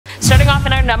off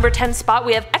in our number 10 spot,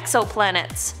 we have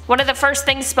exoplanets. One of the first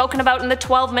things spoken about in the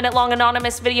 12-minute long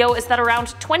anonymous video is that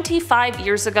around 25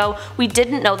 years ago, we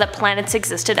didn't know that planets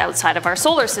existed outside of our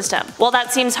solar system. While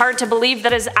that seems hard to believe,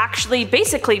 that is actually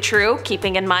basically true,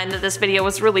 keeping in mind that this video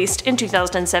was released in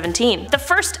 2017. The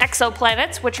first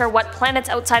exoplanets, which are what planets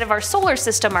outside of our solar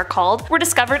system are called, were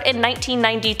discovered in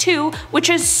 1992, which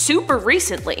is super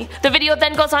recently. The video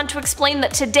then goes on to explain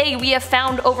that today we have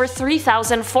found over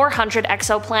 3,400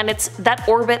 exoplanets that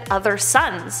orbit other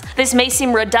suns. This may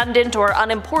seem redundant or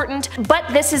unimportant, but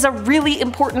this is a really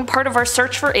important part of our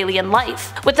search for alien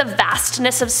life. With the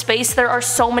vastness of space, there are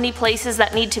so many places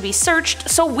that need to be searched,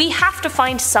 so we have to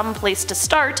find some place to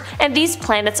start, and these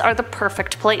planets are the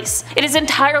perfect place. It is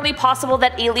entirely possible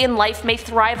that alien life may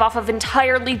thrive off of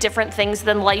entirely different things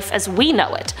than life as we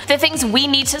know it. The things we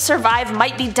need to survive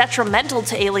might be detrimental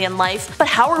to alien life, but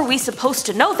how are we supposed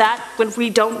to know that when we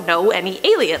don't know any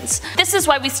aliens? This is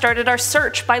why we started our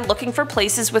search by looking for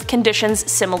places with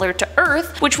conditions similar to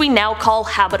Earth, which we now call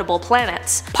habitable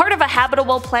planets. Part of a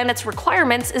habitable planet's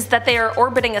requirements is that they are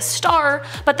orbiting a star,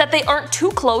 but that they aren't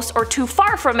too close or too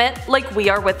far from it like we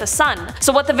are with the sun.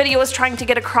 So what the video is trying to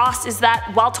get across is that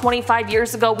while 25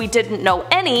 years ago we didn't know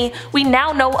any, we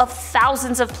now know of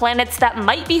thousands of planets that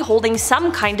might be holding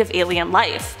some kind of alien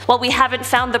life. While we haven't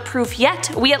found the proof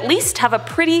yet, we at least have a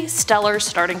pretty stellar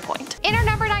starting point. In our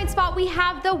number 9 spot, we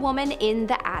have the woman in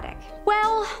the attic.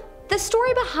 Well, the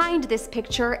story behind this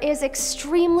picture is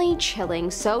extremely chilling,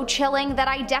 so chilling that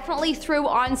I definitely threw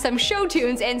on some show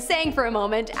tunes and sang for a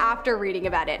moment after reading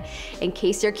about it. In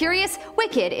case you're curious,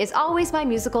 Wicked is always my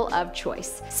musical of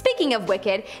choice. Speaking of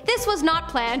Wicked, this was not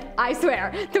planned, I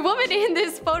swear. The woman in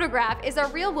this photograph is a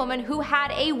real woman who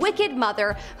had a wicked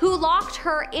mother who locked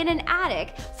her in an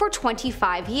attic for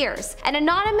 25 years. An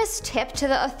anonymous tip to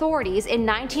the authorities in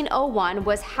 1901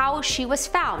 was how she was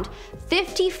found,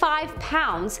 55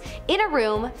 pounds in a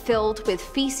room filled with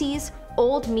feces,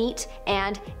 old meat,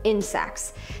 and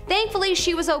insects. Thankfully,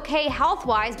 she was okay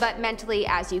health-wise, but mentally,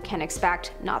 as you can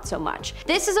expect, not so much.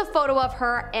 This is a photo of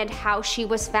her and how she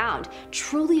was found.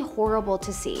 Truly horrible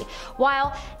to see.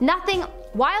 While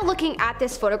looking at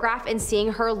this photograph and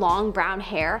seeing her long brown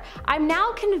hair, I'm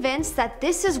now convinced that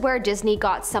this is where Disney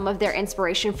got some of their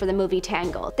inspiration for the movie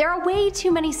Tangled. There are way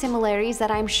too many similarities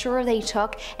that I'm sure they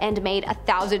took and made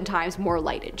 1,000 times more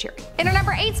light and cheery. In our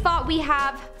number 8 spot, we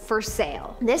have For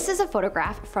Sale. This is a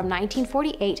photograph from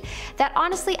 1948 that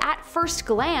honestly at first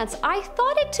glance I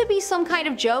thought it to be some kind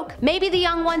of joke. Maybe the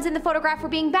young ones in the photograph were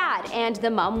being bad and the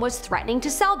mom was threatening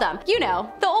to sell them. You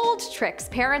know, the old tricks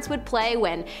parents would play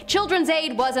when children's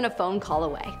aid wasn't a phone call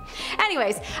away.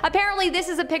 Anyways, apparently this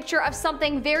is a picture of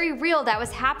something very real that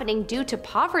was happening due to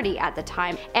poverty at the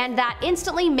time, and that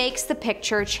instantly makes the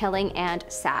picture chilling and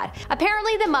sad.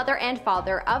 Apparently the mother and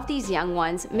father of these young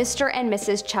ones, Mr. and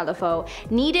Mrs. Chalifo,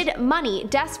 needed money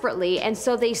desperately, and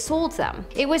so they sold them.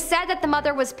 It was said that the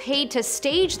mother was paid to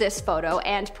stage this photo,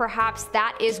 and perhaps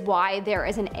that is why there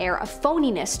is an air of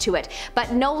phoniness to it,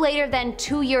 but no later than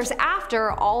 2 years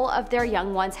after, all of their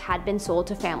young ones had been sold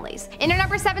to families. In our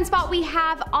number 7 spot, we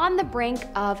have On the Brink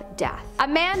of Death. A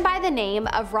man by the name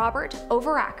of Robert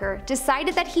Overacker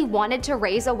decided that he wanted to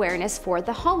raise awareness for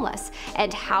the homeless.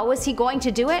 And how was he going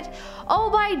to do it? Oh,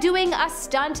 by doing a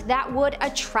stunt that would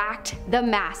attract the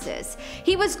masses.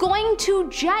 He was going to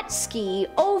jet ski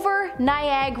over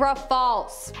Niagara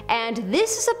Falls. And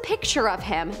this is a picture of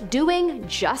him doing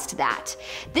just that.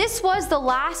 This was the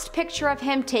last picture of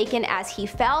him taken as he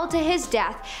fell to his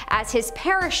death, as his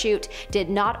parachute did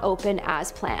not open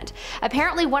as planned.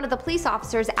 Apparently one of the police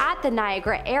officers at the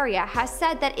Niagara area has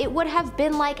said that it would have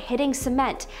been like hitting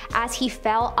cement as he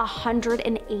fell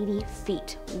 180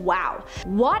 feet. Wow.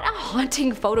 What a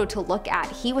haunting photo to look at.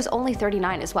 He was only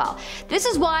 39 as well. This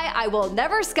is why I will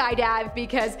never skydive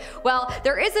because, well,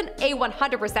 there isn't a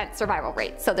 100% survival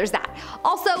rate, so there's that.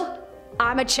 Also,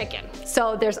 I'm a chicken,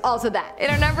 so there's also that. In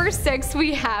our number 6,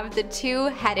 we have the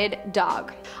two-headed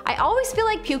dog. I always feel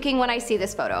like puking when I see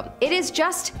this photo. It is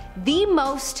just the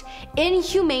most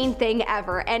inhumane thing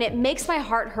ever, and it makes my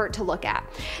heart hurt to look at.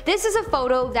 This is a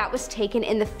photo that was taken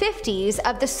in the 50s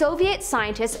of the Soviet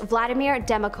scientist Vladimir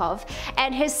Demikov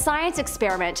and his science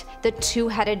experiment, the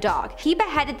two-headed dog. He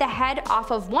beheaded the head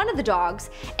off of one of the dogs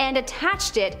and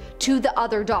attached it to the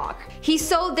other dog. He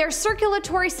sewed their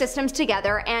circulatory systems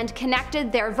together and connected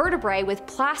their vertebrae with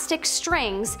plastic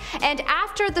strings, and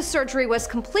after the surgery was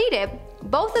completed,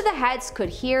 both of the heads could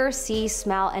hear, see,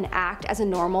 smell, and act as a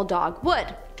normal dog would.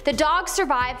 The dog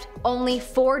survived only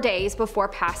 4 days before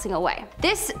passing away.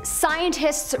 This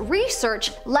scientist's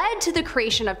research led to the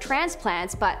creation of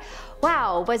transplants, but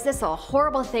Wow, was this a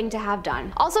horrible thing to have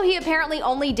done. Also, he apparently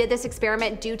only did this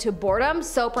experiment due to boredom,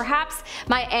 so perhaps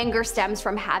my anger stems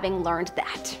from having learned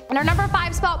that. In our number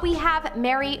 5 spot, we have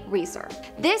Mary Reeser.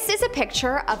 This is a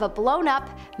picture of a blown up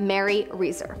Mary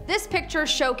Reeser. This picture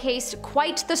showcased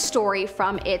quite the story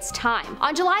from its time.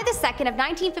 On July the 2nd of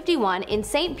 1951 in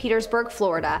St. Petersburg,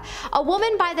 Florida, a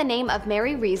woman by the name of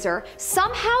Mary Reeser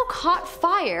somehow caught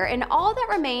fire, and all that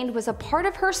remained was a part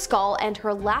of her skull and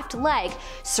her left leg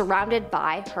surrounded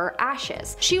by her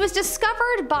ashes. She was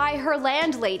discovered by her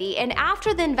landlady, and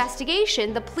after the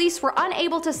investigation, the police were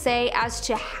unable to say as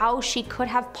to how she could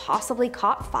have possibly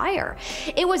caught fire.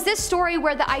 It was this story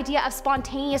where the idea of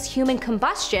spontaneous human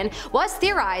combustion was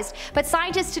theorized, but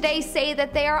scientists today say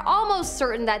that they are almost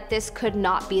certain that this could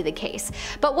not be the case.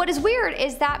 But what is weird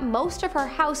is that most of her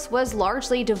house was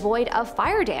largely devoid of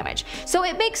fire damage, so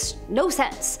it makes no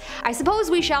sense. I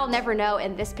suppose we shall never know,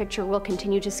 and this picture will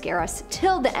continue to scare us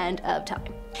till the end of time.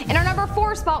 In our number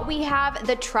 4 spot, we have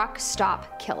the truck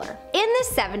stop killer. In the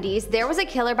 70s, there was a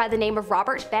killer by the name of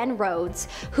Robert Ben Rhodes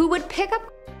who would pick up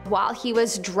while he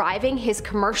was driving his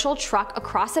commercial truck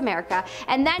across America,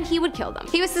 and then he would kill them.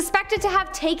 He was suspected to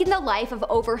have taken the life of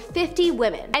over 50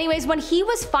 women. Anyways, when he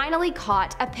was finally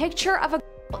caught, a picture of a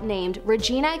named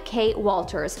Regina K.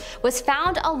 Walters was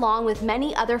found along with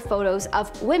many other photos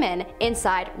of women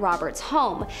inside Robert's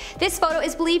home. This photo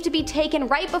is believed to be taken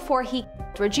right before he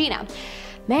killed Regina.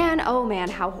 Man, oh man,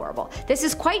 how horrible. This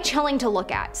is quite chilling to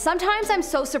look at. Sometimes I'm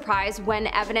so surprised when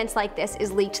evidence like this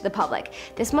is leaked to the public.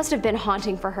 This must have been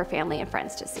haunting for her family and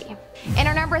friends to see. In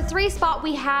our number 3 spot,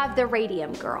 we have the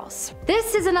Radium Girls.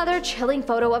 This is another chilling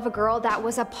photo of a girl that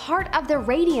was a part of the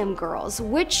Radium Girls,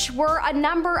 which were a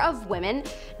number of women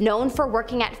known for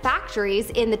working at factories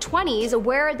in the 20s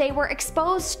where they were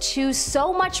exposed to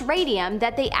so much radium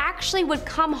that they actually would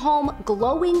come home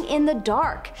glowing in the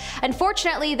dark.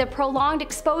 Unfortunately, the prolonged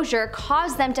exposure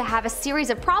caused them to have a series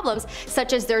of problems,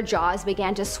 such as their jaws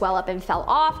began to swell up and fell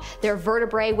off, their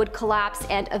vertebrae would collapse,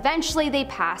 and eventually they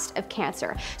passed of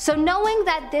cancer. So knowing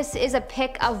that this is a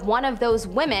pic of one of those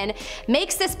women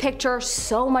makes this picture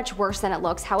so much worse than it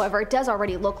looks. However, it does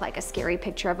already look like a scary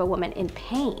picture of a woman in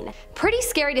pain. Pretty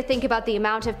scary to think about the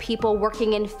amount of people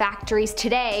working in factories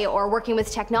today or working with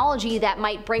technology that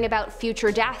might bring about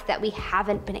future death that we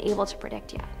haven't been able to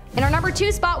predict yet. In our number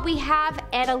 2 spot, we have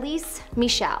Annalise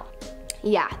Michel.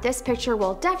 Yeah, this picture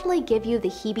will definitely give you the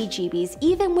heebie-jeebies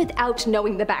even without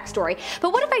knowing the backstory.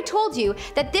 But what if I told you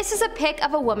that this is a pic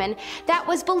of a woman that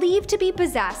was believed to be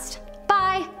possessed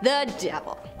by the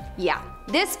devil? Yeah,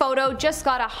 this photo just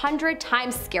got 100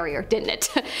 times scarier, didn't it?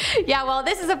 Yeah, well,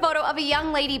 this is a photo of a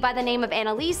young lady by the name of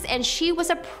Annalise, and she was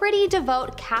a pretty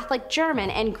devout Catholic German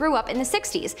and grew up in the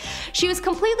 60s. She was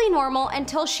completely normal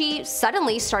until she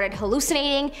suddenly started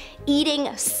hallucinating,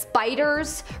 eating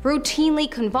spiders,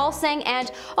 routinely convulsing,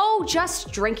 and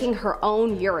just drinking her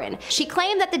own urine. She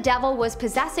claimed that the devil was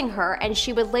possessing her, and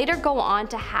she would later go on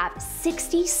to have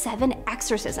 67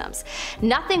 exorcisms.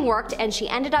 Nothing worked, and she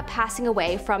ended up passing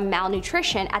away from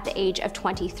malnutrition at the age of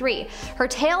 23. Her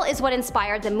tale is what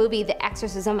inspired the movie The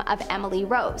Exorcism of Emily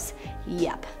Rose.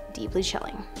 Yep, deeply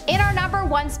chilling. In our number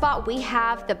 1 spot, we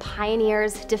have the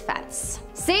Pioneer's Defense.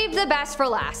 Save the best for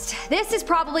last. This is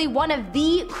probably one of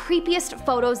the creepiest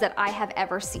photos that I have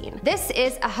ever seen. This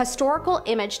is a historical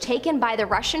image taken by the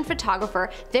Russian photographer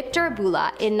Viktor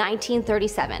Bula in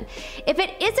 1937. If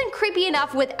it isn't creepy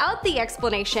enough without the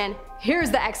explanation, here's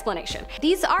the explanation.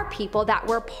 These are people that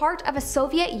were part of a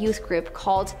Soviet youth group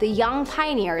called the Young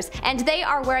Pioneers, and they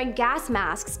are wearing gas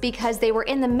masks because they were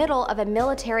in the middle of a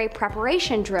military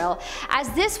preparation drill, as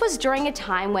this was during a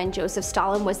time when Joseph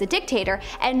Stalin was the dictator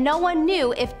and no one knew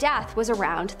if death was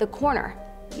around the corner.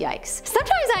 Yikes.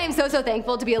 Sometimes I am so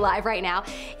thankful to be alive right now.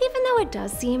 Even though it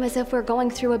does seem as if we're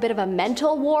going through a bit of a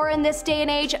mental war in this day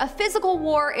and age, a physical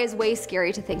war is way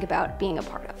scary to think about being a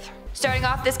part of. Starting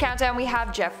off this countdown, we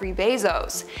have Jeffrey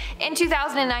Bezos. In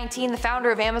 2019, the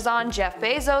founder of Amazon, Jeff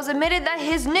Bezos, admitted that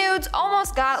his nudes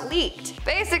almost got leaked.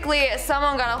 Basically,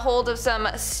 someone got a hold of some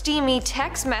steamy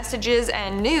text messages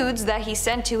and nudes that he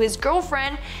sent to his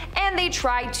girlfriend, and they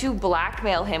tried to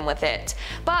blackmail him with it.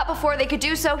 But before they could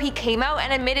do so, he came out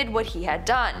and admitted what he had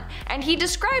done, and he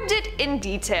described it in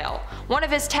detail. One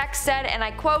of his texts said, and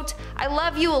I quote, "I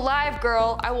love you alive,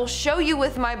 girl. I will show you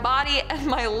with my body and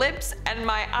my lips and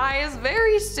my eyes eyes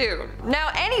very soon. Now,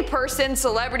 any person,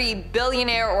 celebrity,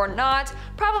 billionaire or not,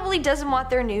 probably doesn't want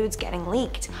their nudes getting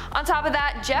leaked. On top of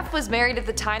that, Jeff was married at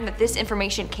the time that this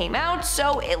information came out,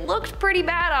 so it looked pretty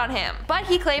bad on him. But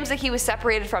he claims that he was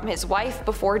separated from his wife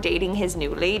before dating his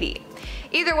new lady.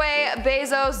 Either way,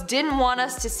 Bezos didn't want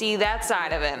us to see that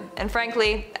side of him, and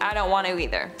frankly, I don't want to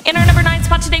either. In our number 9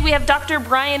 spot today we have Dr.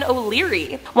 Brian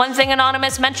O'Leary. One thing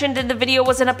Anonymous mentioned in the video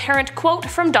was an apparent quote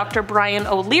from Dr. Brian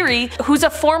O'Leary, who's a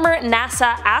former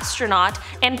NASA astronaut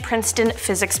and Princeton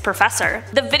physics professor.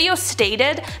 The video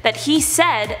stated that he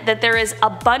said that there is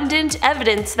abundant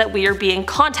evidence that we are being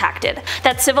contacted,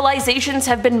 that civilizations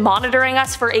have been monitoring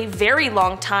us for a very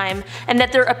long time, and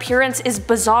that their appearance is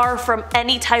bizarre from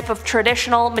any type of traditional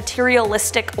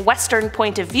materialistic Western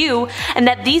point of view, and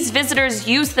that these visitors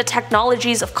use the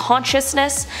technologies of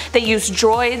consciousness, they use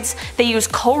droids, they use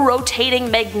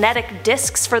co-rotating magnetic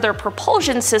disks for their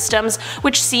propulsion systems,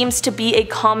 which seems to be a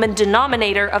common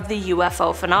denominator of the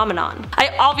UFO phenomenon.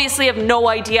 I obviously have no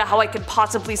idea how I could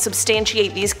possibly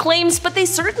substantiate these claims, but they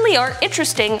certainly are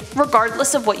interesting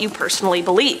regardless of what you personally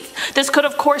believe. This could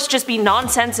of course just be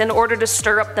nonsense in order to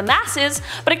stir up the masses,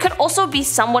 but it could also be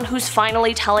someone who's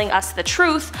finally telling us the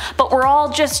truth, but we're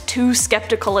all just too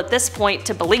skeptical at this point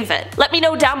to believe it. Let me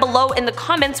know down below in the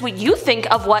comments what you think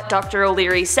of what Dr.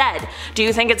 O'Leary said. Do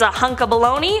you think it's a hunk of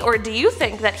baloney, or do you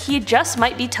think that he just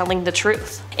might be telling the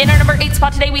truth? In our number 8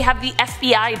 spot today we have the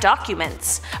FBI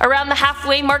documents. Around the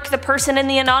halfway mark, the person in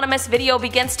the anonymous video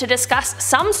begins to discuss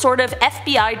some sort of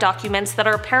FBI documents that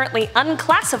are apparently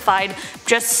unclassified,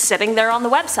 just sitting there on the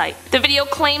website. The video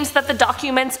claims that the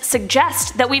documents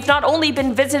suggest that we've not only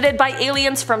been visited by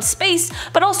aliens from space,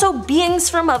 but also beings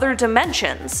from other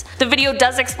dimensions. The video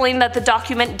does explain that the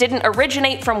document didn't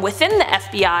originate from within the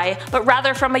FBI, but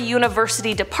rather from a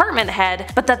university department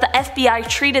head, but that the FBI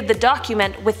treated the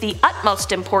document with the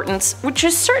utmost importance, which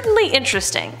is certainly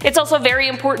interesting. It's also very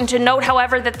important to note,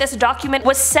 however, that this document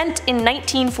was sent in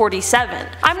 1947.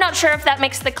 I'm not sure if that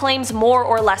makes the claims more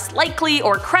or less likely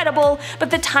or credible, but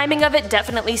the timing of it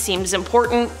definitely seems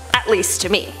important, at least to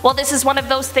me. While this is one of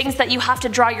those things that you have to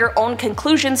draw your own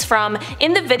conclusions from,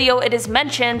 in the video it is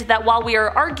mentioned that while we are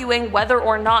arguing whether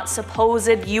or not supposed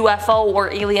UFO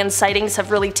or alien sightings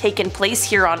have really taken place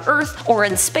here on Earth or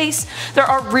in space, there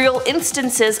are real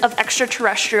instances of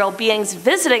extraterrestrial beings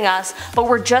visiting us, but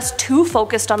we're just too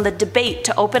focused on the debate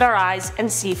to open our eyes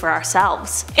and see for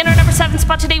ourselves. In our number 7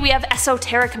 spot today we have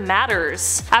esoteric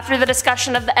matters. After the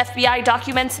discussion of the FBI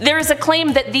documents, there is a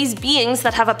claim that these beings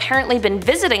that have apparently been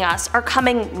visiting us are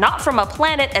coming not from a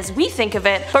planet as we think of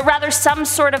it, but rather some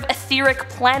sort of etheric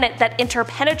planet that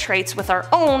interpenetrates with our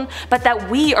own, but that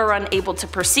we are unable to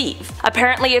perceive.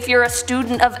 Apparently, if you're a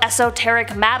student of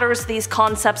esoteric matters, these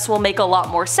concepts will make a lot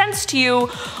more sense to you,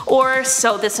 or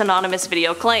so this anonymous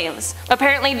video claims.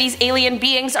 Apparently, these alien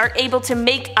beings are able to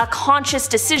make a conscious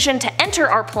decision to enter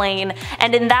our plane,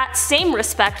 and in that same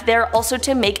respect, they're also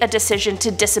to make a decision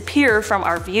to disappear from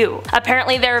our view.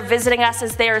 Apparently, they're visiting us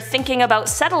as they are thinking about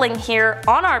settling here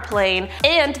on our plane,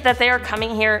 and that they are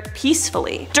coming here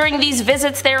peacefully. During these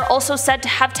visits, they are also said to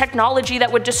have technology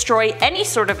that would destroy any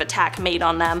sort of attack made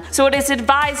on them, so it is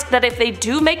advised that if they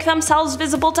do make themselves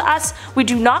visible to us, we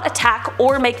do not attack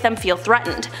or make them feel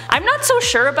threatened. I'm not so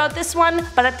sure about this one,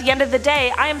 but at the end of the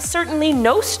day, I am certainly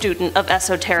no student of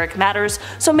esoteric matters,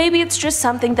 so maybe it's just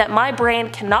something that my brain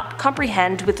cannot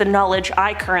comprehend with the knowledge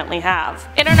I currently have.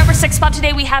 In our number 6 spot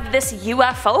today we have this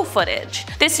UFO footage.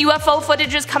 This UFO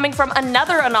footage is coming from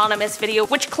another anonymous video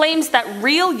which claims that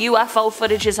real UFO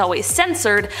footage is always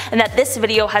censored, and that this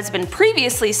video has been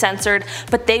previously censored,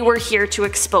 but they were here to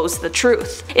expose the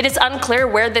truth. It is unclear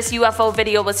where this UFO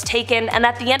video was taken, and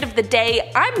at the end of the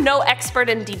day, I'm no expert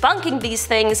in debunking these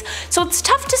things, so it's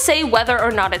tough to say whether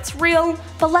or not it's real,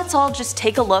 but let's all just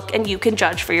take a look and you can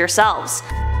judge for yourselves.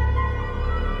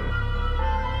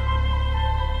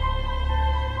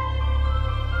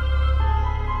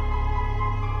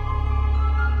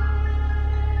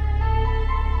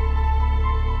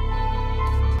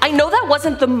 I know that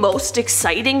wasn't the most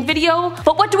exciting video,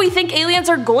 but what do we think aliens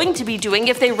are going to be doing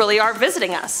if they really are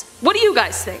visiting us? What do you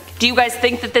guys think? Do you guys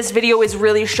think that this video is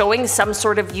really showing some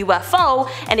sort of UFO?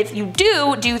 And if you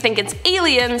do you think it's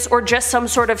aliens or just some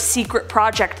sort of secret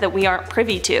project that we aren't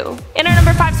privy to? In our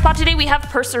number 5 spot today we have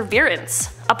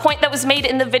Perseverance. A point that was made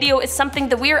in the video is something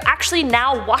that we are actually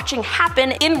now watching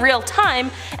happen in real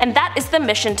time, and that is the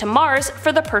mission to Mars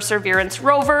for the Perseverance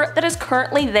rover that is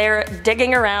currently there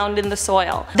digging around in the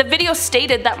soil. The video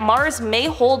stated that Mars may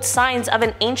hold signs of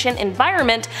an ancient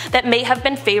environment that may have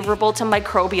been favorable to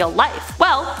microbial life.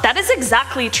 Well, that is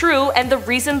exactly true, and the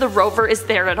reason the rover is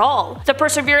there at all. The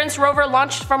Perseverance rover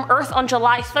launched from Earth on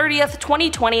July 30th,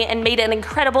 2020 and made an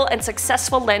incredible and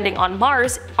successful landing on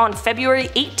Mars on February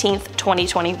 18th,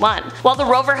 2021. While the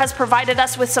rover has provided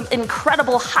us with some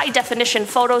incredible high-definition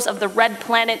photos of the red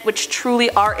planet, which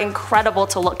truly are incredible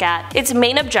to look at, its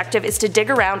main objective is to dig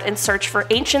around and search for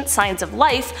ancient signs of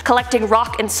life, collecting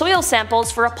rock and soil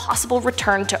samples for a possible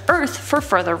return to Earth for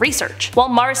further research. While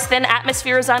Mars' thin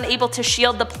atmosphere is unable to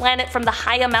shield the planet from the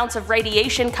high amounts of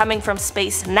radiation coming from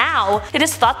space now, it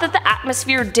is thought that the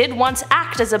atmosphere did once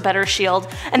act as a better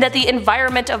shield, and that the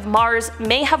environment of Mars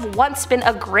may have once been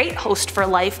a great host for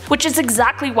life, which is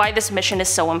exactly why this mission is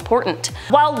so important.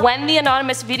 While when the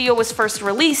anonymous video was first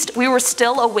released, we were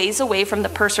still a ways away from the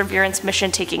Perseverance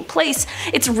mission taking place,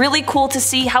 it's really cool to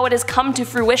see how it has come to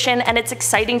fruition, and it's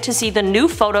exciting to see the new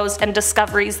photos and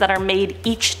discoveries that are made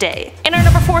each day. In our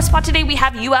number 4 spot today we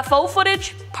have UFO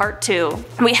footage part 2.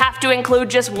 We have to include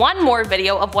just one more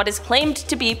video of what is claimed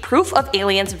to be proof of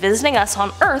aliens visiting us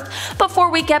on Earth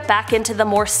before we get back into the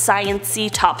more sciencey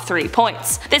top 3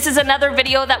 points. This is another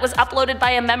video that was uploaded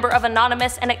by a member of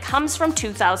Anonymous, and it comes from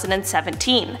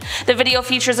 2017. The video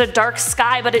features a dark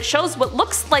sky, but it shows what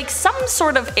looks like some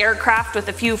sort of aircraft with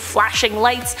a few flashing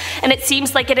lights, and it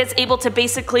seems like it is able to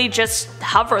basically just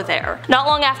hover there. Not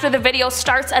long after the video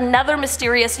starts, another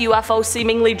mysterious UFO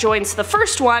seemingly joins the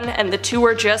first one, and the two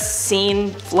are just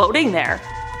seen floating there.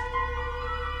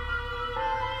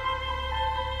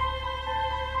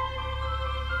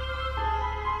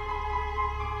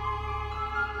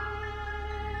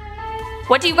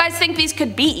 What do you guys think these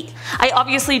could be? I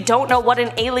obviously don't know what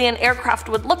an alien aircraft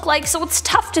would look like, so it's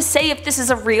tough to say if this is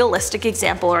a realistic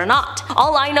example or not.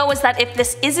 All I know is that if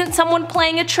this isn't someone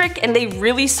playing a trick and they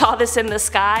really saw this in the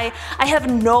sky, I have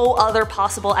no other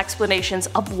possible explanations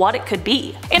of what it could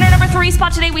be. In our number 3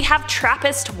 spot today we have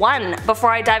TRAPPIST-1.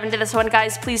 Before I dive into this one,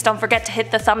 guys, please don't forget to hit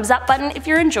the thumbs up button if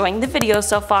you're enjoying the video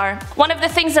so far. One of the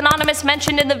things Anonymous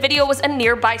mentioned in the video was a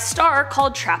nearby star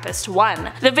called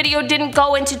TRAPPIST-1. The video didn't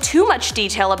go into too much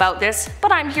detail about this,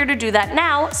 but I'm here to do that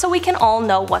now so we can all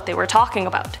know what they were talking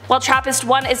about. While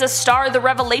TRAPPIST-1 is a star, the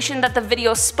revelation that the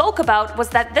video spoke about was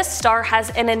that this star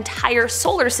has an entire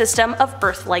solar system of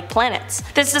Earth-like planets.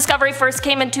 This discovery first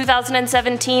came in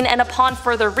 2017, and upon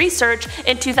further research,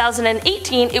 in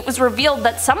 2018 it was revealed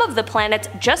that some of the planets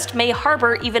just may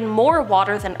harbor even more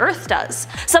water than Earth does.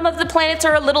 Some of the planets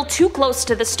are a little too close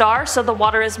to the star, so the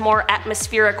water is more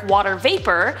atmospheric water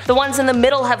vapor. The ones in the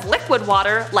middle have liquid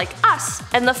water, like us,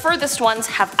 and the furthest ones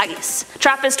have ice.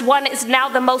 TRAPPIST-1 is now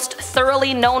the most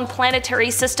thoroughly known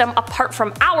planetary system apart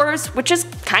from ours, which is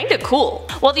kinda cool.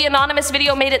 While the Anonymous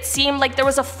video made it seem like there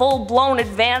was a full-blown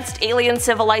advanced alien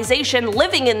civilization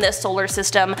living in this solar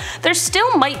system, there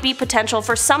still might be potential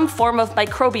for some form of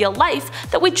microbial life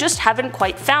that we just haven't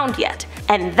quite found yet.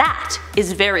 And that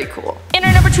is very cool. In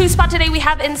our number 2 spot today we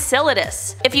have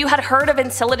Enceladus. If you had heard of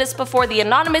Enceladus before the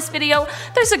Anonymous video,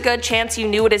 there's a good chance you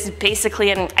knew it as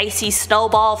basically an icy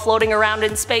snowball floating around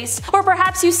in space, or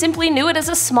perhaps you simply knew it as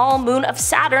a small moon of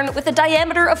Saturn with a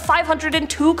diameter of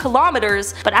 502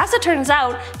 kilometers, but as it turns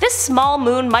out, this small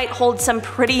moon might hold some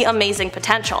pretty amazing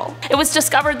potential. It was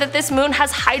discovered that this moon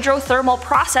has hydrothermal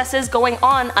processes going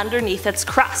on underneath its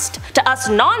crust. To us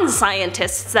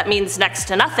non-scientists that means next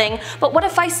to nothing, but what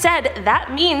if I said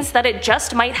that means that it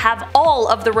just might have all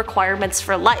of the requirements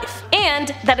for life,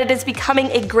 and that it is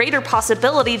becoming a greater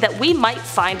possibility that we might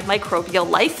find microbial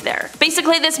life there.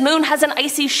 Basically, this moon has an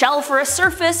icy shell for a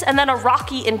surface and then a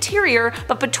rocky interior,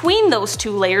 but between those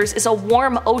two layers is a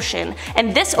warm ocean,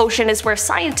 and this ocean is where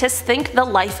scientists think the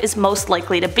life is most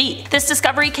likely to be. This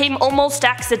discovery came almost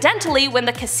accidentally when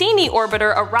the Cassini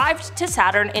orbiter arrived to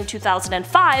Saturn in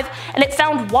 2005, and it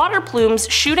found water plumes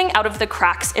shooting out of the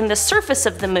cracks in the surface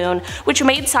of the moon, which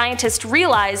made scientists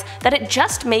realize that it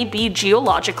just may be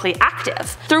geologically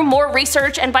active. Through more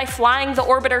research and by flying the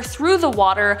orbiter through the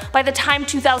water, by the time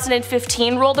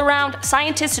 2015 rolled around,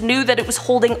 scientists knew that it was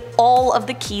holding all of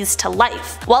the keys to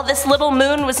life. While this little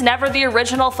moon was never the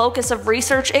original focus of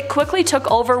research, it quickly took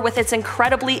over with its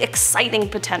incredibly exciting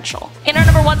potential. In our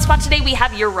number 1 spot today we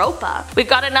have Europa. We've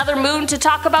got another moon to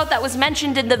talk about that was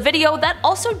mentioned in the video that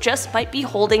also just might be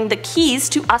holding the keys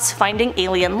to us finding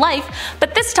alien life,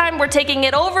 but this time we're taking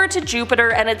it over to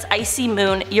Jupiter and its icy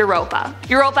moon Europa.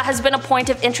 Europa has been a point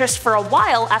of interest for a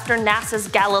while after NASA's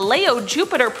Galileo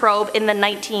Jupiter probe in the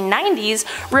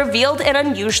 1990s revealed an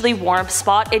unusually warm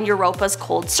spot in Europa's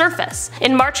cold surface.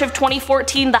 In March of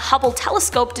 2014, the Hubble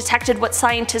telescope detected what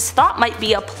scientists thought might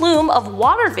be a plume of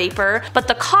water vapor, but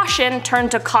the caution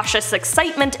turned to cautious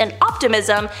excitement and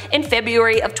optimism in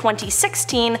February of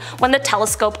 2016 when the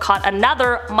telescope caught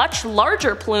another, much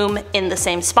larger plume in the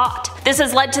same spot. This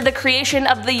has led to the creation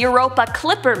of the Europa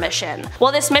Clipper mission.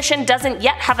 While this mission doesn't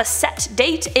yet have a set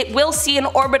date, it will see an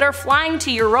orbiter flying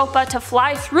to Europa to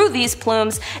fly through these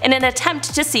plumes in an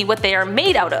attempt to see what they are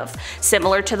made out of,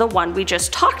 similar to the one we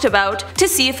just talked about, to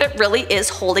see if it really is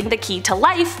holding the key to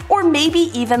life, or maybe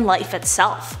even life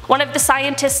itself. One of the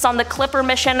scientists on the Clipper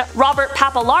mission, Robert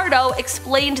Pappalardo,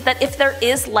 explained that if there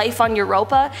is life on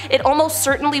Europa, it almost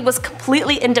certainly was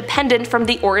completely independent from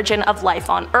the origin of life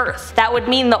on Earth. That would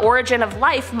mean the origin of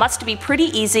life must be pretty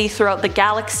easy throughout the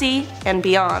galaxy and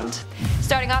beyond.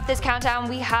 Starting off this countdown,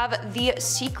 we have the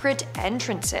secret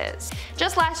entrances.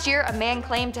 Just last year, a man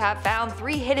claimed to have found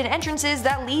 3 hidden entrances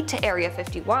that lead to Area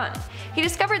 51. He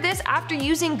discovered this after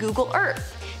using Google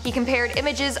Earth. He compared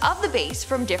images of the base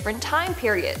from different time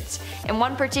periods. In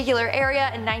one particular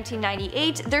area in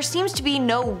 1998, there seems to be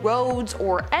no roads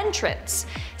or entrance.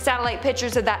 Satellite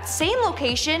pictures of that same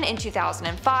location in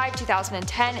 2005,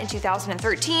 2010, and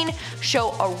 2013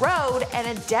 show a road and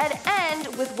a dead end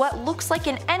with what looks like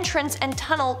an entrance and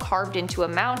tunnel carved into a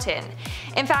mountain.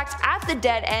 In fact, at the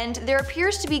dead end, there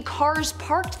appears to be cars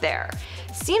parked there.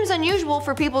 Seems unusual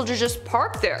for people to just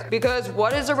park there, because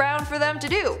what is around for them to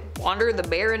do? Wander the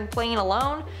barren plain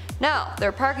alone? No,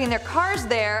 they're parking their cars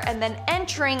there and then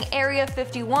entering Area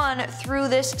 51 through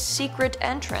this secret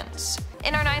entrance.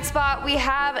 In our 9th spot, we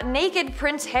have naked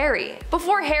Prince Harry.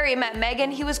 Before Harry met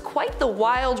Meghan, he was quite the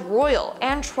wild royal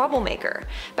and troublemaker.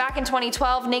 Back in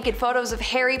 2012, naked photos of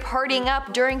Harry partying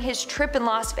up during his trip in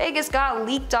Las Vegas got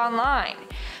leaked online.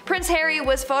 Prince Harry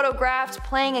was photographed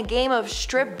playing a game of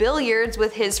strip billiards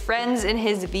with his friends in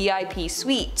his VIP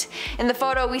suite. In the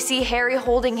photo, we see Harry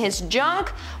holding his junk,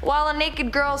 while a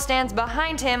naked girl stands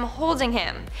behind him holding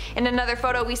him. In another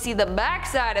photo, we see the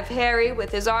backside of Harry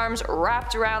with his arms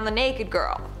wrapped around the naked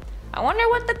girl. I wonder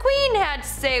what the Queen had to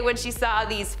say when she saw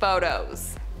these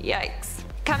photos. Yikes.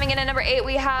 Coming in at number 8,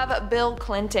 we have Bill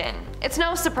Clinton. It's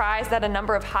no surprise that a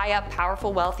number of high-up,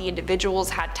 powerful, wealthy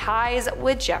individuals had ties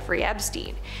with Jeffrey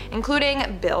Epstein,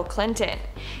 including Bill Clinton.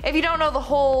 If you don't know the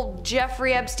whole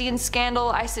Jeffrey Epstein scandal,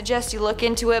 I suggest you look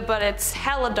into it, but it's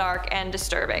hella dark and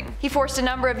disturbing. He forced a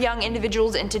number of young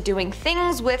individuals into doing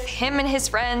things with him and his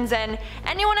friends and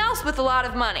anyone else with a lot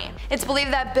of money. It's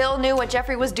believed that Bill knew what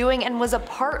Jeffrey was doing and was a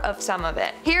part of some of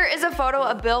it. Here is a photo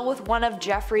of Bill with one of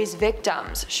Jeffrey's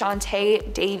victims,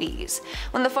 Shantae Davies.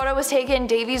 When the photo was taken,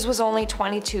 Davies was only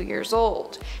 22 years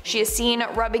old. She is seen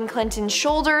rubbing Clinton's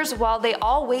shoulders while they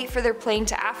all wait for their plane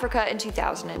to Africa in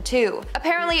 2002.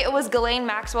 Apparently, it was Ghislaine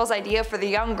Maxwell's idea for the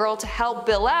young girl to help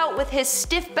Bill out with his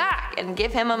stiff back and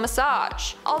give him a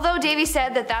massage. Although Davies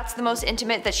said that that's the most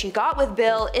intimate that she got with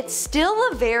Bill, it's still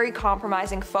a very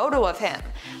compromising photo of him.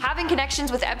 Having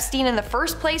connections with Epstein in the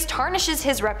first place tarnishes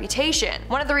his reputation,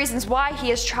 one of the reasons why he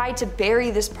has tried to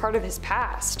bury this part of his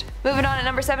past. Moving on, at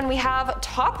number 7, we have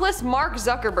topless Mark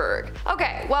Zuckerberg.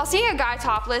 Okay, well, seeing a guy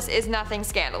topless is nothing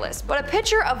scandalous, but a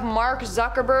picture of Mark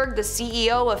Zuckerberg, the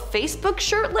CEO of Facebook,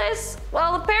 shirtless?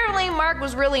 Well, apparently Mark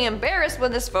was really embarrassed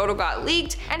when this photo got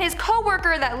leaked, and his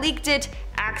coworker that leaked it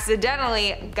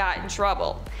accidentally got in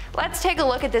trouble. Let's take a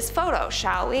look at this photo,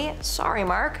 shall we? Sorry,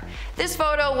 Mark. This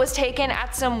photo was taken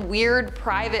at some weird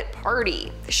private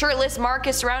party. Shirtless Mark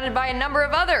is surrounded by a number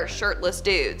of other shirtless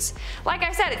dudes. Like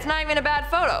I said, it's not even a bad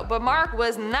photo, but Mark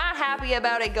was not happy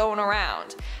about it going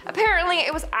around. Apparently,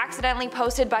 it was accidentally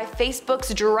posted by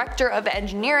Facebook's director of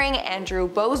engineering, Andrew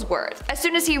Bosworth. As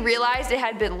soon as he realized it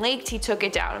had been leaked, he took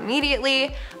it down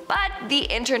immediately, but the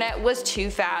internet was too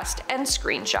fast and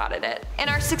screenshotted it. In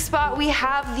our 6th spot, we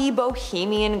have the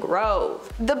Bohemian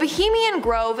Grove. The Bohemian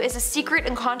Grove is a secret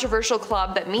and controversial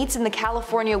club that meets in the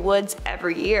California woods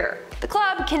every year. The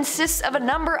club consists of a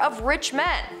number of rich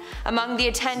men. Among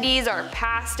the attendees are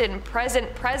past and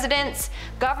present presidents,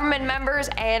 government members,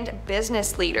 and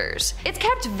business leaders. It's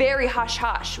kept very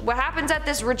hush-hush. What happens at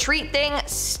this retreat thing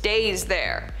stays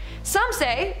there. Some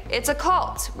say it's a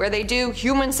cult, where they do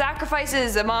human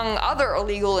sacrifices among other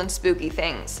illegal and spooky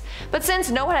things. But since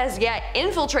no one has yet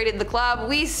infiltrated the club,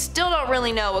 we still don't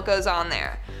really know what goes on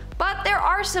there. But there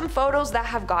are some photos that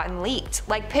have gotten leaked,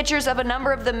 like pictures of a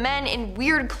number of the men in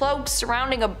weird cloaks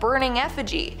surrounding a burning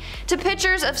effigy, to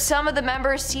pictures of some of the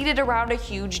members seated around a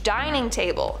huge dining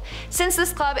table. Since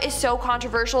this club is so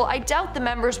controversial, I doubt the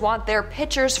members want their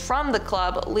pictures from the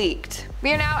club leaked.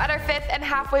 We are now at our 5th and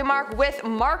halfway mark with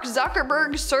Mark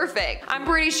Zuckerberg surfing. I'm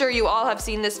pretty sure you all have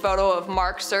seen this photo of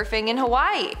Mark surfing in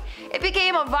Hawaii. It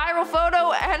became a viral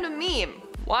photo and a meme.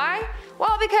 Why?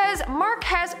 Well, because Mark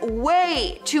has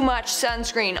way too much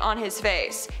sunscreen on his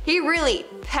face. He really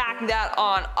packed that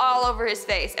on all over his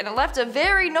face, and it left a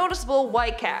very noticeable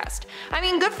white cast. I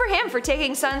mean, good for him for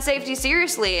taking sun safety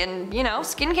seriously, and you know,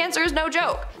 skin cancer is no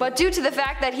joke. But due to the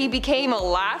fact that he became a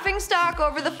laughingstock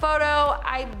over the photo,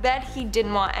 I bet he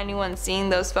didn't want anyone seeing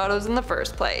those photos in the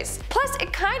first place. Plus,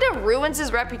 it kinda ruins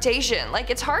his reputation. Like,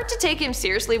 it's hard to take him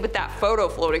seriously with that photo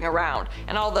floating around,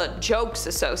 and all the jokes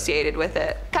associated with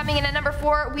it. Coming in at number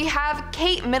 4, we have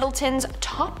Kate Middleton's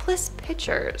topless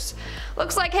pictures.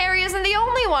 Looks like Harry isn't the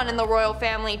only one in the royal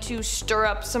family to stir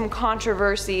up some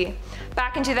controversy.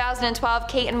 Back in 2012,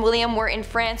 Kate and William were in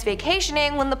France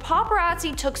vacationing when the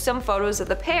paparazzi took some photos of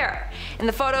the pair. In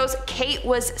the photos, Kate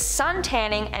was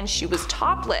suntanning and she was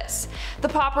topless. The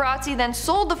paparazzi then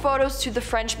sold the photos to the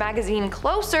French magazine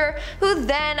Closer, who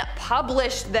then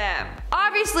published them.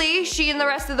 Obviously, she and the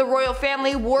rest of the royal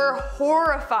family were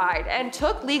horrified and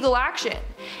took legal action.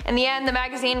 In the end, the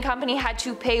magazine company had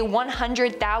to pay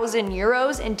 100,000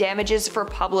 euros in damages for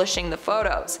publishing the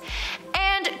photos.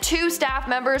 And 2 staff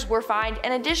members were fined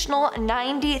an additional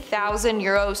 90,000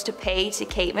 euros to pay to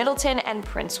Kate Middleton and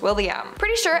Prince William.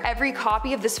 Pretty sure every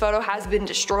copy of this photo has been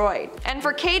destroyed. And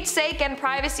for Kate's sake and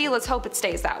privacy, let's hope it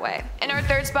stays that way. In our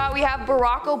 3rd spot, we have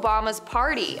Barack Obama's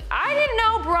party. I didn't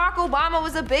know Barack Obama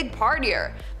was a big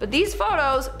partier, but these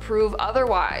photos prove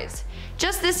otherwise.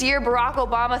 Just this year, Barack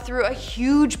Obama threw a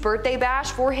huge birthday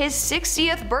bash for his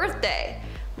 60th birthday.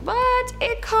 But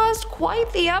it caused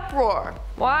quite the uproar.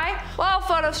 Why? Well,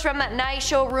 photos from that night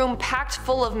show a room packed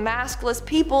full of maskless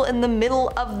people in the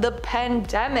middle of the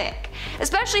pandemic.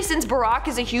 Especially since Barack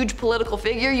is a huge political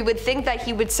figure, you would think that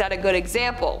he would set a good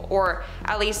example, or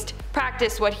at least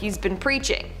practice what he's been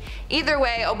preaching. Either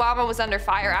way, Obama was under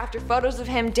fire after photos of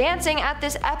him dancing at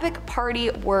this epic party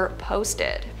were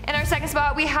posted. In our 2nd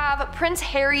spot, we have Prince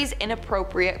Harry's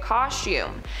inappropriate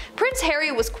costume. Prince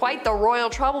Harry was quite the royal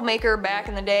troublemaker back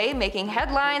in the day, making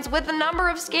headlines with a number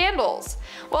of scandals.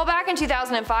 Well, back in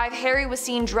 2005, Harry was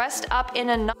seen dressed up in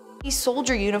a Nazi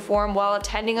soldier uniform while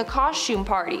attending a costume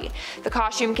party. The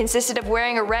costume consisted of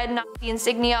wearing a red Nazi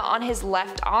insignia on his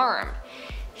left arm.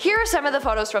 Here are some of the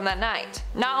photos from that night.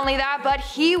 Not only that, but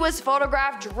he was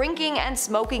photographed drinking and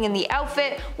smoking in the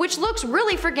outfit, which looks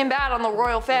really freaking bad on the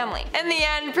royal family. In the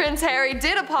end, Prince Harry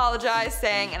did apologize,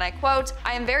 saying, and I quote,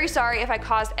 "I am very sorry if I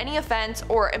caused any offense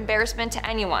or embarrassment to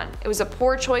anyone. It was a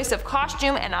poor choice of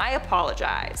costume and I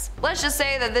apologize." Let's just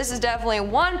say that this is definitely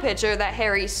one picture that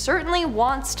Harry certainly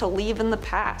wants to leave in the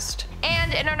past.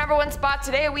 And in our number 1 spot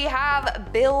today, we have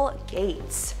Bill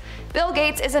Gates. Bill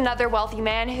Gates is another wealthy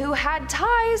man who had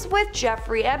ties with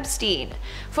Jeffrey Epstein.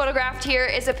 Photographed here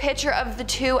is a picture of the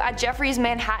two at Jeffrey's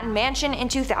Manhattan mansion in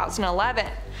 2011.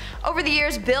 Over the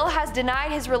years, Bill has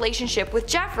denied his relationship with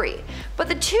Jeffrey, but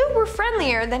the two were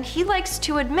friendlier than he likes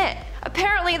to admit.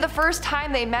 Apparently, the first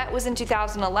time they met was in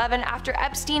 2011 after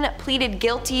Epstein pleaded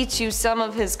guilty to some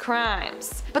of his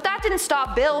crimes. But that didn't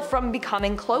stop Bill from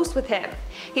becoming close with him.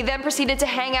 He then proceeded to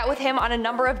hang out with him on a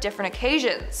number of different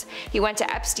occasions. He went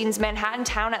to Epstein's Manhattan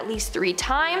town at least 3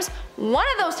 times, one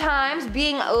of those times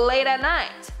being late at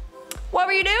night. What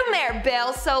were you doing there,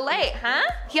 Bill, so late, huh?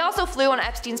 He also flew on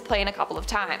Epstein's plane a couple of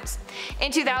times.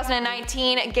 In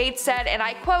 2019, Gates said, and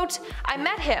I quote, "I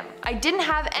met him. I didn't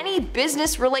have any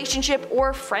business relationship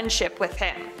or friendship with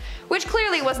him." Which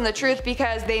clearly wasn't the truth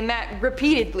because they met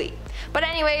repeatedly. But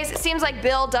anyways, it seems like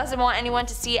Bill doesn't want anyone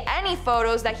to see any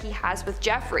photos that he has with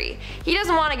Jeffrey. He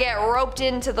doesn't want to get roped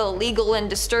into the legal and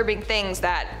disturbing things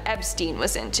that Epstein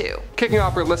was into. Kicking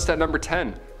off our list at number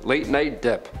 10. Late night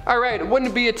dip. Alright, it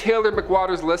wouldn't be a Taylor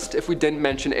McWaters list if we didn't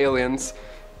mention aliens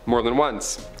more than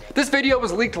once. This video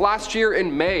was leaked last year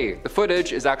in May. The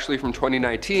footage is actually from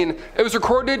 2019. It was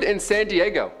recorded in San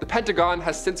Diego. The Pentagon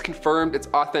has since confirmed its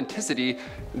authenticity.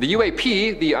 The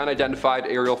UAP, the unidentified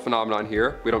aerial phenomenon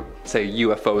here, we don't say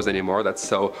UFOs anymore, that's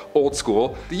so old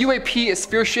school. The UAP is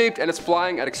sphere-shaped and is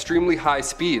flying at extremely high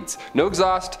speeds. No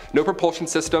exhaust, no propulsion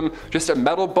system, just a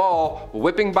metal ball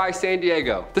whipping by San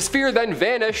Diego. The sphere then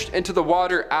vanished into the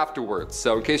water afterwards.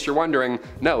 So in case you're wondering,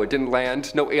 no, it didn't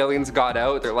land, no aliens got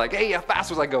out. They're like, hey, how fast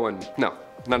was I going? No,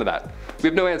 none of that. We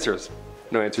have no answers.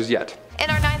 No answers yet. In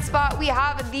our 9th spot, we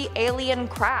have the alien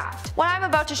craft. What I'm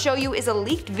about to show you is a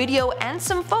leaked video and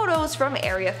some photos from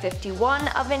Area 51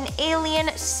 of an alien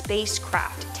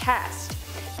spacecraft test.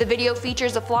 The video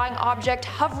features a flying object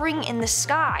hovering in the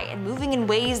sky and moving in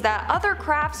ways that other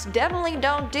crafts definitely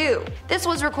don't do. This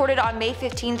was recorded on May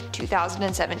 15,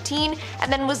 2017,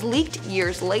 and then was leaked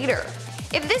years later.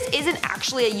 If this isn't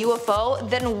actually a UFO,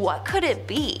 then what could it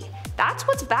be? That's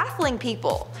what's baffling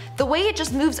people. The way it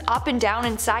just moves up and down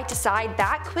and side to side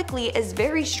that quickly is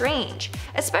very strange,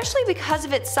 especially because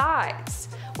of its size.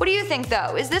 What do you think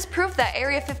though? Is this proof that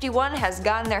Area 51 has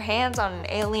gotten their hands on an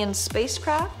alien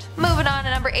spacecraft? Moving on to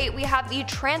number 8, we have the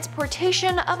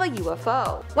transportation of a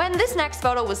UFO. When this next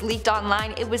photo was leaked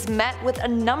online, it was met with a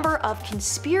number of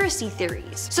conspiracy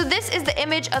theories. So this is the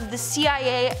image of the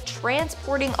CIA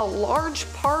transporting a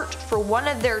large part for one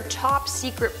of their top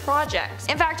secret projects.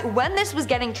 In fact, when this was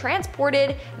getting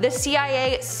transported, the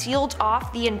CIA sealed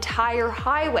off the entire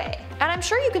highway. And I'm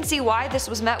sure you can see why this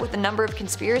was met with a number of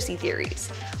conspiracy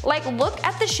theories. Like, look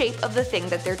at the shape of the thing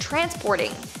that they're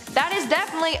transporting. That is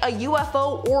definitely a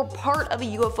UFO or part of a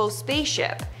UFO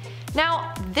spaceship.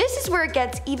 Now, this is where it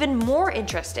gets even more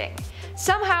interesting.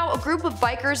 Somehow, a group of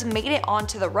bikers made it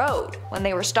onto the road. When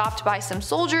they were stopped by some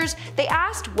soldiers, they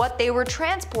asked what they were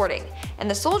transporting, and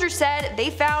the soldier said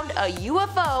they found a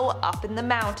UFO up in the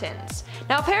mountains.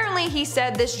 Now apparently he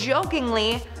said this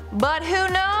jokingly, but who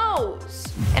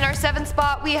knows? In our 7th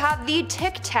spot, we have the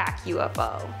Tic Tac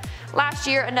UFO. Last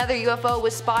year, another UFO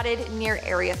was spotted near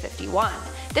Area 51.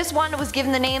 This one was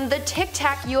given the name the Tic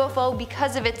Tac UFO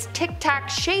because of its tic tac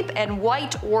shape and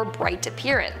white or bright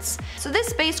appearance. So this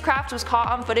spacecraft was caught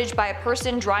on footage by a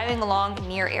person driving along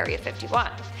near Area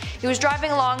 51. He was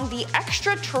driving along the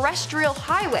extraterrestrial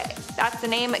highway. That's the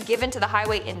name given to the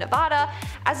highway in Nevada,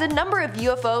 as a number of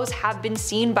UFOs have been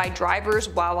seen by drivers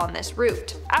while on this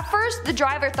route. At first, the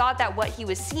driver thought that what he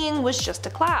was seeing was just a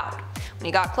cloud. When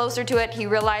he got closer to it, he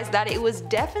realized that it was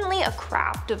definitely a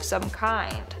craft of some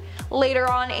kind. Later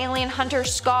on, alien hunter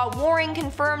Scott Waring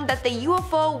confirmed that the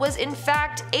UFO was in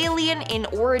fact alien in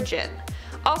origin.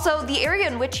 Also, the area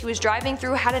in which he was driving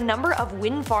through had a number of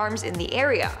wind farms in the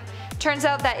area. Turns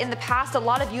out that in the past, a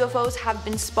lot of UFOs have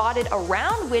been spotted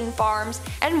around wind farms,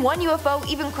 and one UFO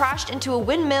even crashed into a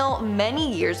windmill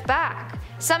many years back.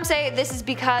 Some say this is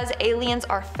because aliens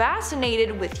are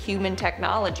fascinated with human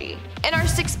technology. In our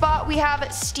 6th spot, we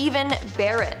have Stephen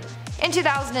Barron. In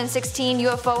 2016,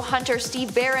 UFO hunter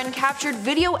Steve Barron captured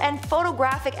video and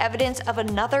photographic evidence of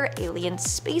another alien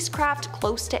spacecraft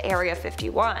close to Area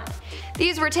 51.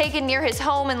 These were taken near his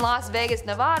home in Las Vegas,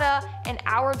 Nevada, an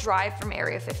hour drive from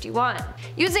Area 51.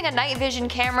 Using a night vision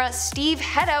camera, Steve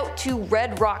head out to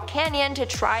Red Rock Canyon to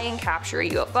try and capture a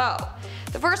UFO.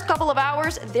 The first couple of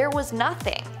hours, there was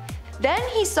nothing. Then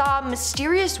he saw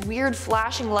mysterious weird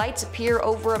flashing lights appear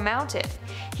over a mountain.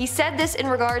 He said this in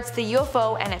regards to the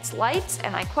UFO and its lights,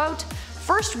 and I quote,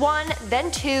 "First one, then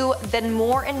two, then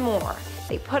more and more.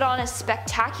 They put on a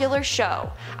spectacular show.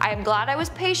 I am glad I was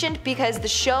patient because the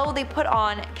show they put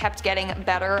on kept getting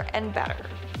better and better."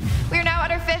 We are now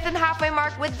at our 5th and halfway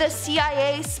mark with the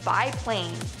CIA spy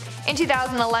plane. In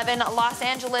 2011, Los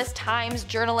Angeles Times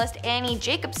journalist Annie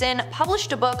Jacobson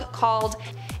published a book called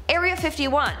Area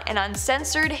 51, an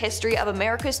uncensored history of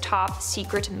America's top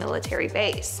secret military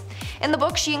base. In the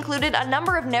book, she included a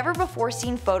number of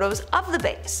never-before-seen photos of the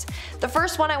base. The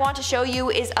first one I want to show you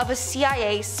is of a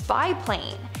CIA spy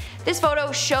plane. This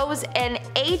photo shows an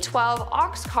A-12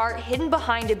 ox cart hidden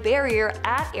behind a barrier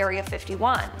at Area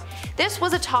 51. This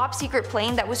was a top secret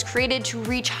plane that was created to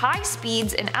reach high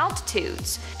speeds and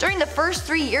altitudes. During the first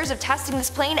 3 years of testing this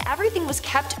plane, everything was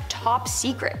kept top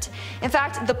secret. In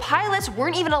fact, the pilots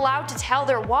weren't even allowed to tell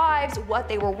their wives what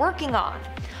they were working on.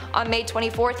 On May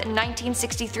 24,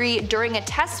 1963, during a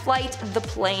test flight, the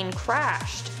plane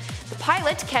crashed. The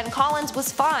pilot, Ken Collins,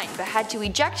 was fine but had to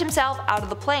eject himself out of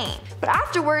the plane. But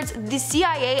afterwards, the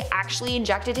CIA actually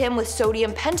injected him with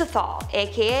sodium pentothal,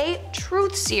 aka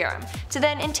truth serum, to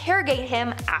then interrogate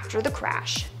him after the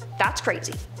crash. That's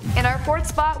crazy. In our 4th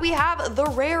spot, we have the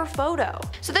rare photo.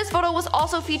 So this photo was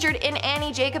also featured in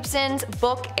Annie Jacobson's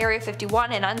book Area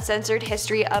 51, an uncensored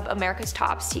history of America's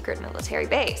top secret military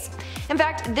base. In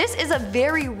fact, this is a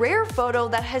very rare photo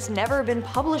that has never been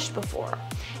published before.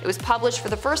 It was published for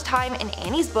the first time in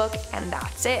Annie's book, and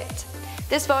that's it.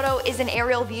 This photo is an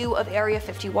aerial view of Area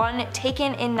 51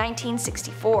 taken in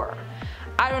 1964.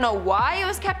 I don't know why it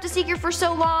was kept a secret for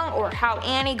so long or how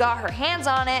Annie got her hands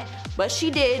on it, but she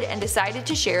did and decided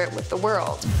to share it with the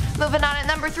world. Moving on at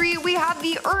number 3, we have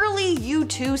the early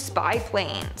U-2 spy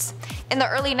planes. In the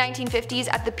early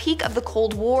 1950s, at the peak of the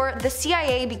Cold War, the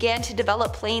CIA began to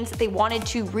develop planes that they wanted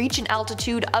to reach an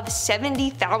altitude of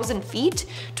 70,000 feet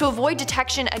to avoid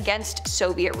detection against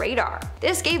Soviet radar.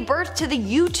 This gave birth to the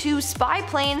U-2 spy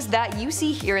planes that you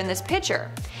see here in this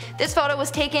picture. This photo was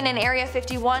taken in Area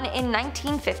 51 in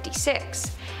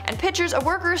 1956, and pictures of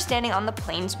workers standing on the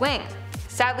plane's wing.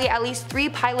 Sadly, at least 3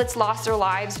 pilots lost their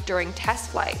lives during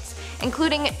test flights,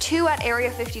 including 2 at Area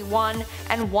 51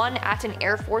 and 1 at an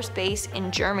Air Force base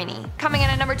in Germany. Coming in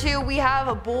at number 2, we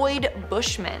have Boyd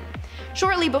Bushman.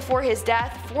 Shortly before his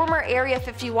death, former Area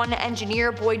 51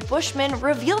 engineer Boyd Bushman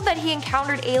revealed that he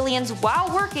encountered aliens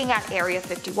while working at Area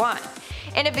 51.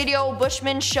 In a video,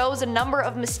 Bushman shows a number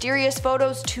of mysterious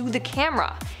photos to the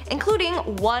camera, including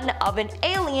one of an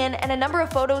alien and a number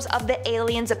of photos of the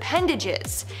alien's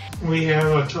appendages. We have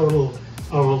a total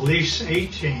of at least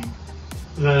 18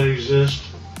 that exist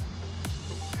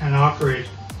and operate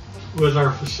with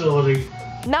our facility.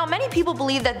 Now, many people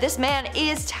believe that this man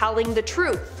is telling the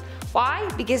truth. Why?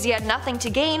 Because he had nothing to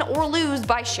gain or lose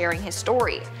by sharing his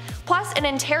story. Plus, an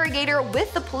interrogator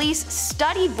with the police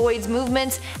studied Boyd's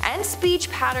movements and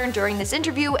speech pattern during this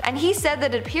interview, and he said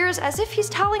that it appears as if he's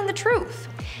telling the truth.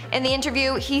 In the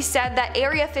interview, he said that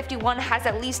Area 51 has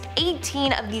at least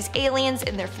 18 of these aliens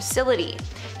in their facility.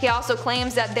 He also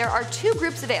claims that there are 2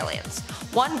 groups of aliens.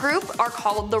 One group are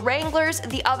called the Wranglers,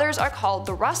 the others are called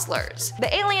the Rustlers.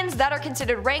 The aliens that are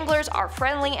considered Wranglers are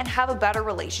friendly and have a better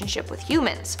relationship with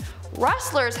humans.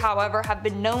 Rustlers, however, have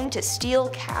been known to steal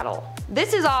cattle.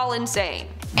 This is all insane.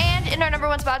 And in our number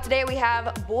 1 spot today, we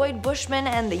have Boyd Bushman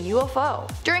and the UFO.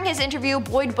 During his interview,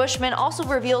 Boyd Bushman also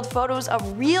revealed photos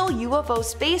of real UFO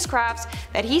spacecrafts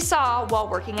that he saw while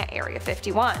working at Area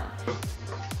 51.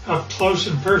 Up close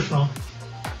and personal,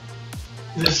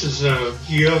 this is a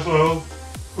UFO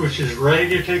which is ready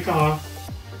to take off.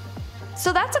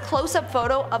 So that's a close-up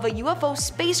photo of a UFO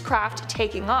spacecraft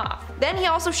taking off. Then he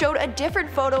also showed a different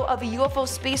photo of a UFO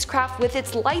spacecraft with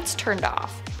its lights turned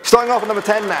off. Starting off at number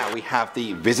 10 now, we have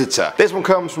the Visitor. This one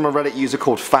comes from a Reddit user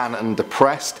called Fan and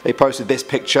Depressed. They posted this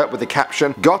picture with the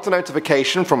caption, "Got a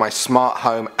notification from my smart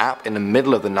home app in the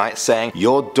middle of the night saying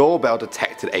your doorbell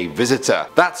detected a visitor."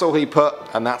 That's all he put,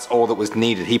 and that's all that was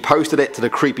needed. He posted it to the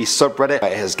creepy subreddit.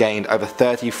 It has gained over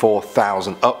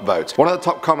 34,000 upvotes. One of the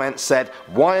top comments said,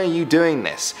 "Why are you doing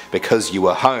this? Because you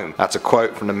were home." That's a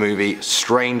quote from the movie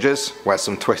Strangers, where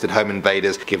some twisted home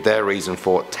invaders give their reason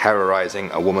for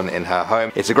terrorizing a woman in her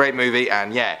home. It's a great movie,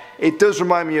 and yeah, it does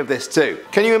remind me of this too.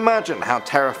 Can you imagine how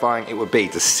terrifying it would be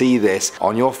to see this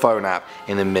on your phone app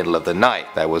in the middle of the night?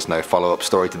 There was no follow-up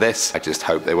story to this. I just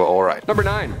hope they were alright. Number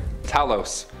 9.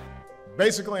 Talos.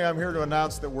 Basically, I'm here to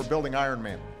announce that we're building Iron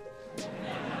Man.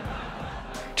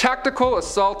 Tactical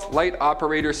Assault Light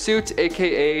Operator Suit,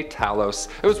 aka Talos.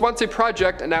 It was once a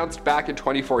project announced back in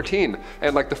 2014,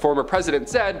 and like the former president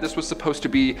said, this was supposed to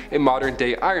be a modern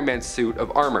day Iron Man suit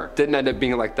of armor. Didn't end up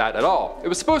being like that at all. It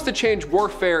was supposed to change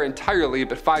warfare entirely,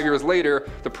 but 5 years later,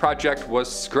 the project was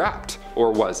scrapped.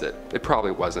 Or was it? It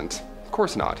probably wasn't. Of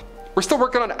course not. We're still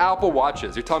working on Apple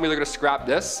Watches. You're telling me they're gonna scrap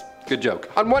this? Good joke.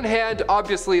 On one hand,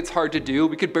 obviously it's hard to do.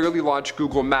 We could barely launch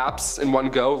Google Maps in one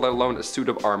go, let alone a suit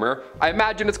of armor. I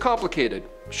imagine it's complicated.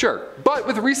 Sure. But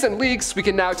with recent leaks, we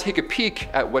can now take a peek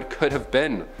at what could have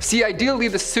been. See, ideally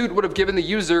the suit would have given the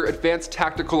user advanced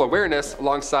tactical awareness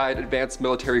alongside advanced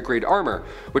military grade armor,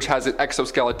 which has an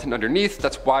exoskeleton underneath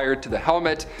that's wired to the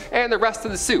helmet and the rest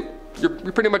of the suit. You're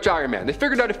pretty much Iron Man. They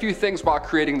figured out a few things while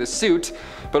creating this suit,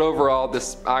 but overall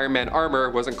this Iron Man armor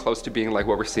wasn't close to being like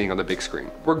what we're seeing on the big screen.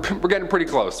 We're getting pretty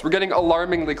close. We're getting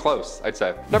alarmingly close, I'd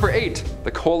say. Number 8,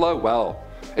 the Kola Well.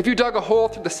 If you dug a hole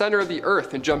through the center of the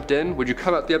earth and jumped in, would you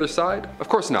come out the other side? Of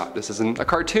course not, this isn't a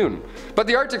cartoon. But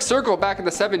the Arctic Circle back in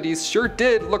the 70s sure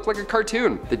did look like a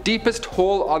cartoon. The deepest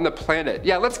hole on the planet.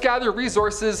 Yeah, let's gather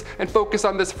resources and focus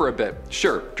on this for a bit.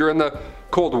 Sure, during the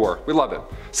Cold War, we love it.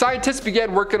 Scientists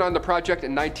began working on the project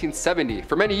in 1970.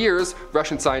 For many years,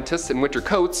 Russian scientists in winter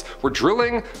coats were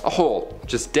drilling a hole,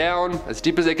 just down as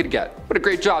deep as they could get. What a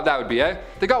great job that would be, eh?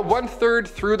 They got 1/3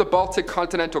 through the Baltic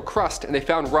continental crust and they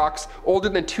found rocks older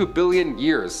than 2 billion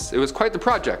years. It was quite the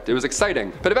project, it was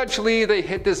exciting. But eventually they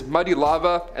hit this muddy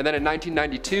lava, and then in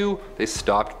 1992, they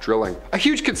stopped drilling. A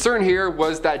huge concern here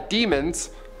was that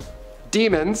demons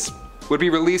would be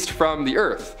released from the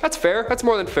Earth. That's fair, that's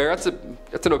more than fair, that's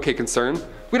an okay concern.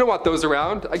 We don't want those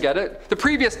around, I get it. The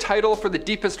previous title for the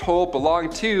deepest hole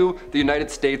belonged to the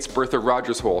United States Bertha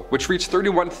Rogers hole, which reached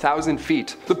 31,000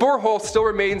 feet. The borehole still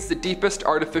remains the deepest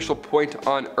artificial point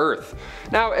on Earth.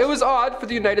 Now, it was odd for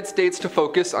the United States to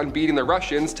focus on beating the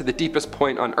Russians to the deepest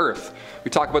point on Earth.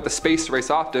 We talk about the space race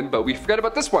often, but we forget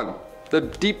about this one. The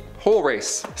deep hole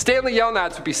race. Stanley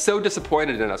Yelnats would be so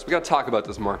disappointed in us. We gotta talk about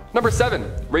this more. Number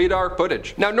 7, radar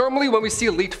footage. Now normally when we see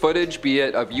leaked footage, be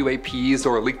it of UAPs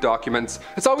or leaked documents,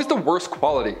 it's always the worst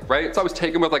quality, right? It's always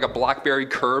taken with like a BlackBerry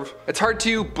curve. It's hard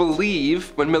to believe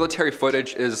when military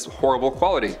footage is horrible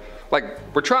quality. Like,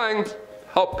 we're trying,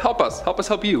 help us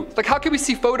help you. Like, how can we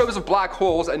see photos of black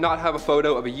holes and not have a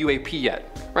photo of a UAP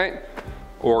yet, right?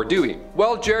 Or do we?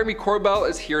 Well, Jeremy Corbell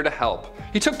is here to help.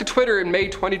 He took to Twitter in May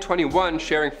 2021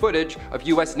 sharing footage of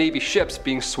US Navy ships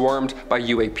being swarmed by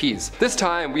UAPs. This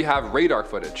time we have radar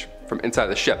footage from inside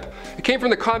the ship. It came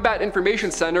from the Combat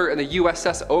Information Center in the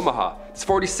USS Omaha. This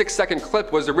 46-second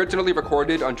clip was originally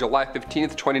recorded on July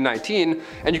 15th, 2019,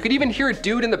 and you could even hear a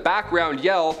dude in the background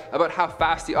yell about how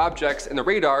fast the objects in the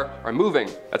radar are moving.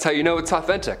 That's how you know it's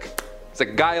authentic. It's a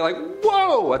guy like,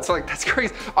 whoa, that's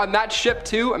crazy. On that ship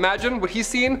too, imagine what he's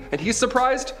seen and he's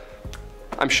surprised.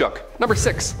 I'm shook. Number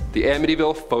 6, the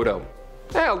Amityville photo.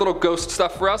 A little ghost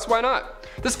stuff for us, why not?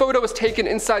 This photo was taken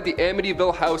inside the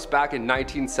Amityville house back in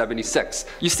 1976.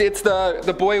 You see it's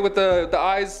the boy with the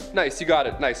eyes? Nice, you got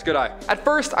it, nice, good eye. At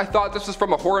first, I thought this was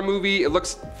from a horror movie. It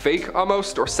looks fake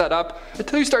almost, or set up,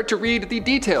 until you start to read the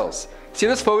details. See,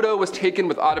 this photo was taken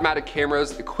with automatic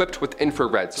cameras equipped with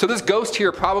infrared. So this ghost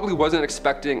here probably wasn't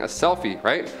expecting a selfie,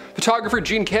 right? Photographer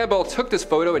Gene Campbell took this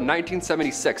photo in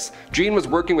 1976. Gene was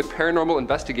working with paranormal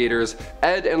investigators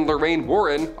Ed and Lorraine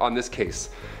Warren on this case.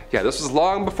 Yeah, this was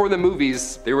long before the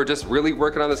movies. They were just really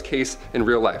working on this case in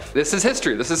real life. This is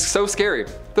history. This is so scary.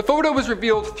 The photo was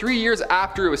revealed 3 years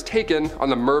after it was taken on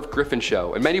the Merv Griffin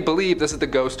show, and many believe this is the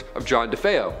ghost of John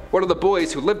DeFeo, one of the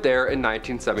boys who lived there in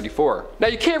 1974. Now,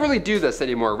 you can't really do this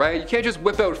anymore, right? You can't just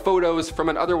whip out photos from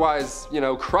an otherwise,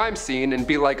 crime scene and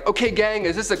be like, okay gang,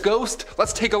 is this a ghost?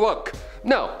 Let's take a look.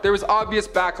 No, there was obvious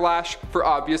backlash for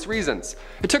obvious reasons.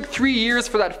 It took 3 years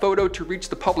for that photo to reach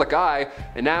the public eye,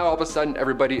 and now all of a sudden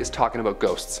everybody is talking about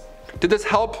ghosts. Did this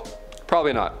help?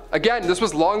 Probably not. Again, this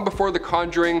was long before The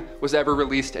Conjuring was ever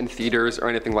released in theaters or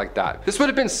anything like that. This would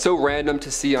have been so random to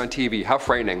see on TV, how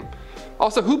frightening.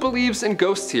 Also, who believes in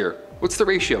ghosts here? What's the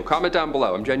ratio? Comment down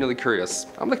below, I'm genuinely curious.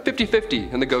 I'm like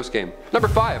 50-50 in the ghost game. Number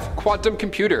 5, quantum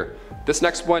computer. This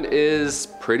next one is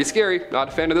pretty scary, not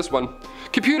a fan of this one.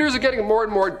 Computers are getting more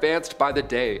and more advanced by the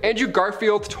day. Andrew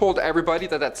Garfield told everybody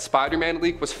that Spider-Man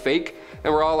leak was fake,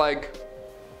 and we're all like,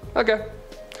 okay,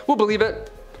 we'll believe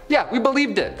it. Yeah, we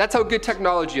believed it. That's how good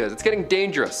technology is. It's getting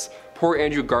dangerous. Poor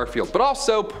Andrew Garfield, but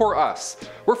also poor us.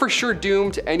 We're for sure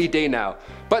doomed any day now.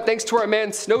 But thanks to our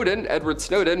man Snowden, Edward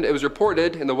Snowden, it was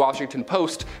reported in the Washington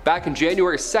Post back in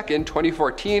January 2nd,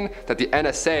 2014, that the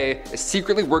NSA is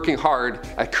secretly working hard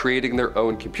at creating their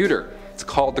own computer. It's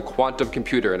called the quantum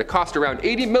computer, and it cost around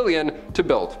 $80 million to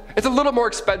build. It's a little more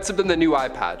expensive than the new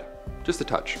iPad. Just a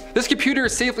touch. This computer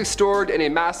is safely stored in a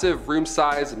massive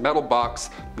room-sized metal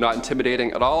box, not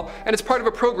intimidating at all, and it's part of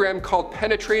a program called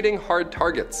Penetrating Hard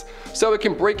Targets. So it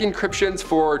can break encryptions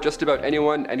for just about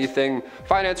anyone, anything,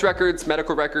 finance records,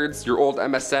 medical records, your old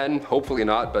MSN, hopefully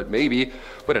not, but maybe.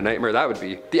 What a nightmare that would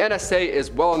be. The NSA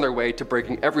is well on their way to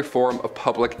breaking every form of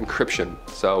public encryption,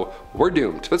 so we're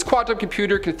doomed. This quantum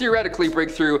computer can theoretically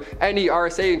break through any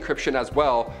RSA encryption as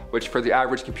well, which for the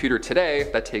average computer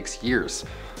today, that takes years.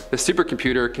 The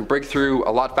supercomputer can break through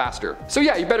a lot faster. So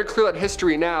yeah, you better clear that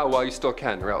history now while you still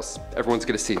can, or else everyone's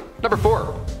gonna see. Number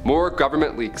 4, more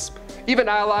government leaks. Even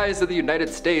allies of the United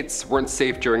States weren't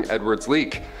safe during Edward's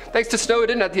leak. Thanks to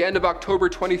Snowden, at the end of October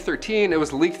 2013, it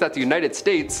was leaked that the United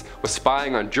States was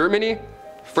spying on Germany,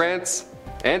 France,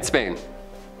 and Spain,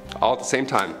 all at the same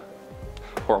time.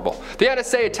 Horrible. The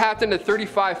NSA tapped into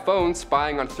 35 phones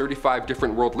spying on 35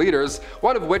 different world leaders,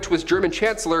 one of which was German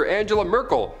Chancellor Angela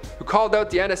Merkel, who called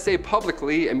out the NSA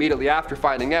publicly immediately after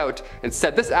finding out and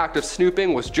said this act of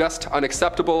snooping was just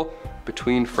unacceptable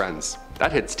between friends.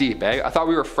 That hits deep, eh? I thought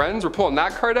we were friends, we're pulling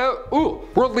that card out? Ooh,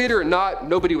 world leader or not,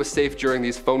 nobody was safe during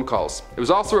these phone calls. It was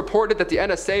also reported that the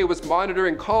NSA was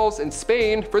monitoring calls in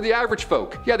Spain for the average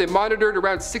folk. Yeah, they monitored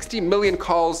around 60 million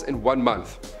calls in 1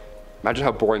 month. Imagine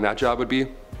how boring that job would be.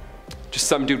 Just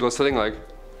some dude listening like.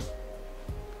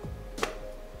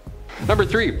 Number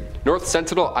 3. North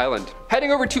Sentinel Island.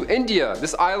 Heading over to India,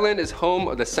 this island is home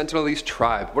of the Sentinelese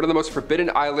tribe, one of the most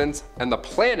forbidden islands on the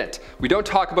planet. We don't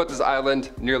talk about this island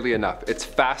nearly enough. It's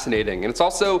fascinating, and it's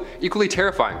also equally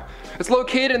terrifying. It's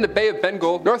located in the Bay of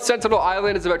Bengal. North Sentinel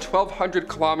Island is about 1,200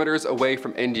 kilometers away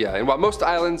from India, and while most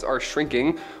islands are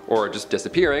shrinking or just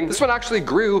disappearing, this one actually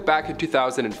grew back in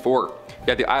 2004.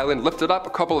 Yeah, the island lifted up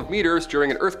a couple of meters during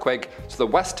an earthquake, so the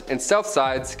west and south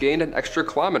sides gained an extra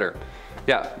kilometer.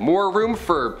 Yeah, more room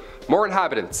for more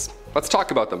inhabitants. Let's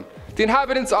talk about them. The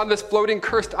inhabitants on this floating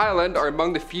cursed island are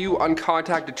among the few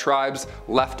uncontacted tribes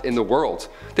left in the world.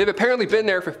 They've apparently been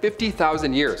there for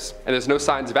 50,000 years, and there's no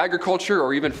signs of agriculture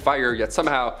or even fire, yet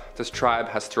somehow this tribe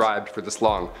has thrived for this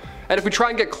long. And if we try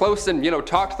and get close and,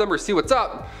 talk to them or see what's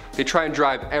up, they try and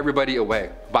drive everybody away,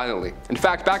 violently. In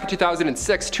fact, back in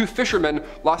 2006, 2 fishermen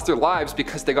lost their lives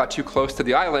because they got too close to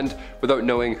the island without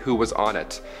knowing who was on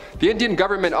it. The Indian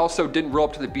government also didn't roll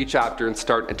up to the beach after and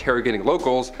start interrogating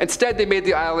locals. Instead, they made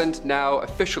the island now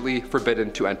officially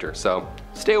forbidden to enter, so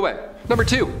stay away. Number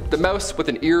 2, the mouse with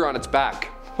an ear on its back.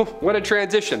 What a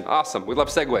transition, awesome, we love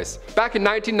segues. Back in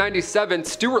 1997,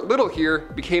 Stuart Little here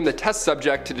became the test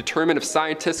subject to determine if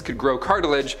scientists could grow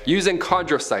cartilage using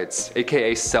chondrocytes,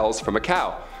 aka cells from a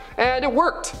cow. And it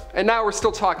worked, and now we're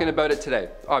still talking about it today,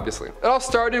 obviously. It all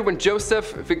started when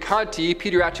Joseph Vincanti,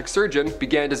 pediatric surgeon,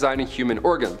 began designing human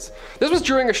organs. This was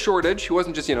during a shortage. He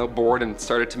wasn't just, bored and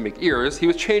started to make ears. He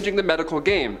was changing the medical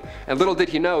game, and little did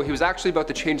he know he was actually about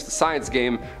to change the science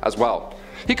game as well.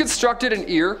 He constructed an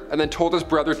ear and then told his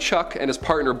brother Chuck and his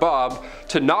partner Bob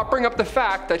to not bring up the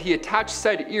fact that he attached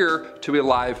said ear to a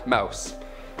live mouse.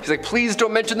 He's like, please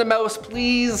don't mention the mouse,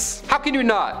 please. How can you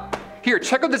not? Here,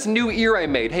 check out this new ear I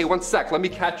made. Hey, one sec, let me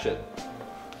catch it.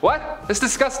 What? It's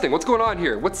disgusting. What's going on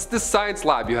here? What's this science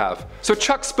lab you have? So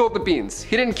Chuck spilled the beans.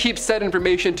 He didn't keep said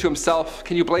information to himself.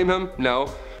 Can you blame him?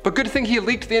 No. But good thing he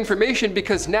leaked the information,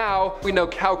 because now we know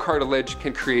cow cartilage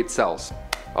can create cells.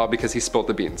 All because he spilled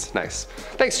the beans. Nice.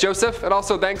 Thanks, Joseph, and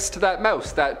also thanks to that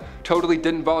mouse that totally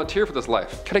didn't volunteer for this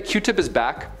life. Can I Q-tip his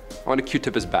back? I want to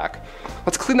Q-tip his back.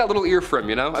 Let's clean that little ear for him,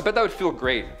 I bet that would feel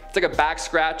great. It's like a back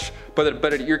scratch, but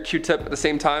an ear Q-tip at the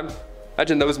same time.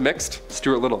 Imagine those mixed.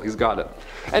 Stuart Little, he's got it.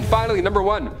 And finally, number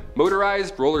 1,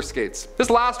 motorized roller skates. This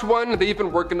last one they've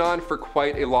been working on for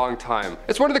quite a long time.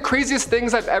 It's one of the craziest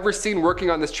things I've ever seen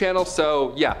working on this channel,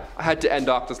 so yeah, I had to end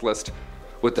off this list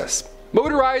with this.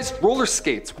 Motorized roller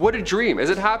skates, what a dream. Is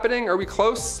it happening? Are we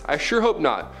close? I sure hope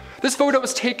not. This photo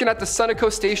was taken at the Sunoco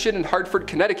station in Hartford,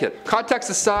 Connecticut. Context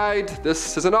aside,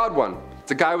 this is an odd one.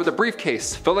 It's a guy with a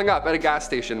briefcase filling up at a gas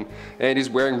station, and he's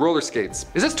wearing roller skates.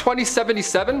 Is this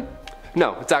 2077?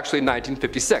 No, it's actually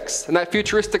 1956. And that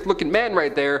futuristic looking man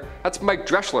right there, that's Mike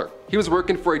Dreschler. He was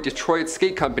working for a Detroit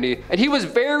skate company, and he was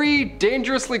very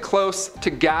dangerously close to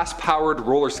gas-powered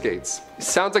roller skates. It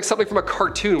sounds like something from a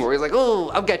cartoon where he's like, oh,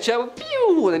 I'll get you,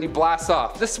 pew, and then he blasts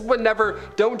off. This would never,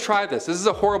 don't try this. This is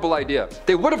a horrible idea.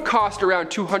 They would have cost around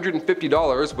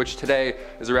 $250, which today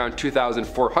is around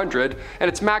 $2,400, and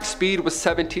its max speed was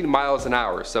 17 miles an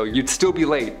hour, so you'd still be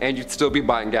late and you'd still be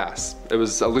buying gas. It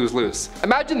was a lose-lose.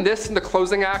 Imagine this in the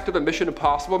closing act of a Mission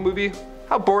Impossible movie.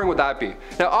 How boring would that be?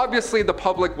 Now obviously the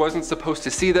public wasn't supposed to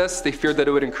see this. They feared that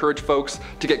it would encourage folks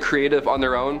to get creative on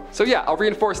their own. So yeah, I'll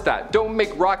reinforce that. Don't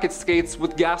make rocket skates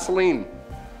with gasoline.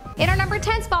 In our number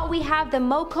 10 spot, we have the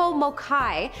Moko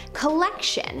Mokai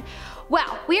collection.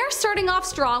 Well, we are starting off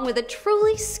strong with a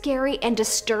truly scary and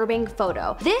disturbing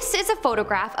photo. This is a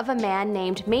photograph of a man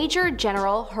named Major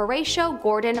General Horatio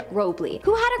Gordon Robley,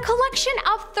 who had a collection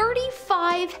of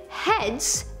 35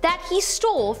 heads that he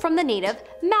stole from the native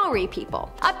Maori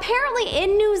people. Apparently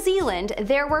in New Zealand,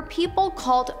 there were people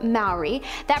called Maori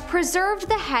that preserved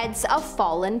the heads of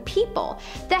fallen people.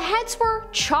 The heads were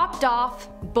chopped off,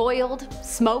 boiled,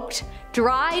 smoked,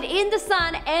 dried in the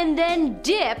sun, and then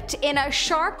dipped in a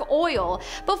shark oil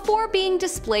before being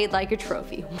displayed like a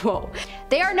trophy. Whoa.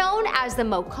 They are known as the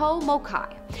Moko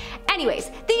Mokai.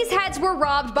 Anyways, these heads were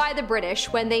robbed by the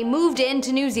British when they moved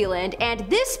into New Zealand, and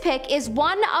this pic is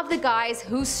one of the guys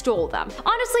who stole them.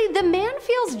 Honestly, the man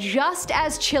feels just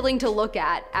as chilling to look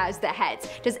at as the heads.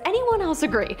 Does anyone else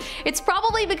agree? It's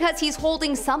probably because he's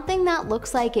holding something that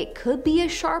looks like it could be a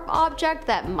sharp object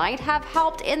that might have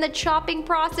helped in the chopping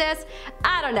process.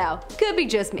 I don't know, could be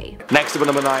just me. Next up at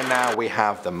number 9 now, we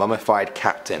have the mummified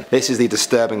captain. This is the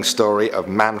disturbing story of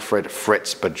Manfred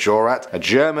Fritz Bajorat, a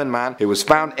German man who was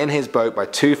found in his his boat by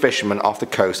 2 fishermen off the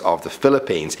coast of the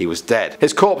Philippines. He was dead.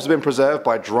 His corpse had been preserved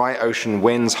by dry ocean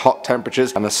winds, hot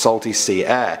temperatures, and the salty sea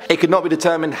air. It could not be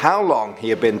determined how long he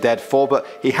had been dead for, but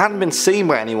he hadn't been seen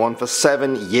by anyone for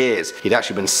 7 years. He'd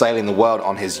actually been sailing the world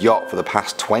on his yacht for the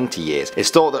past 20 years. It's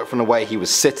thought that from the way he was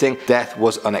sitting, death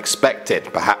was unexpected,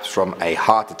 perhaps from a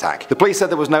heart attack. The police said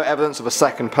there was no evidence of a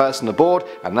second person aboard,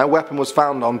 and no weapon was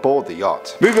found on board the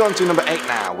yacht. Moving on to number 8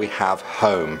 now, we have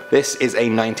Home. This is a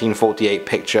 1948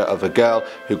 picture of a girl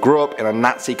who grew up in a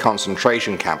Nazi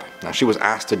concentration camp. Now she was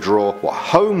asked to draw what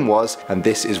home was, and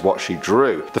this is what she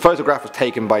drew. The photograph was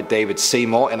taken by David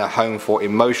Seymour in a home for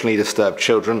emotionally disturbed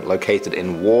children located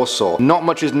in Warsaw. Not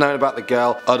much is known about the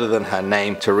girl other than her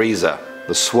name, Teresa.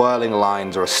 The swirling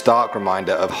lines are a stark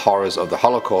reminder of horrors of the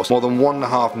Holocaust. More than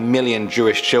 1.5 million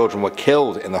Jewish children were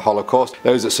killed in the Holocaust.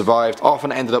 Those that survived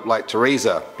often ended up like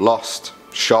Teresa, lost,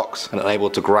 shocked, and unable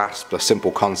to grasp a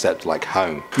simple concept like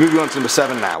home. Moving on to number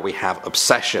 7 now, we have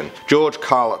Obsession. George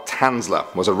Karl Tanzler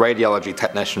was a radiology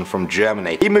technician from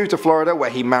Germany. He moved to Florida where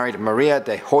he married Maria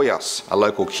de Hoyos, a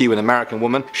local Cuban American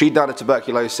woman. She died of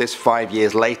tuberculosis 5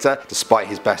 years later, despite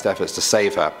his best efforts to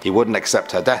save her. He wouldn't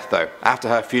accept her death though. After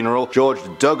her funeral, George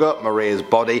dug up Maria's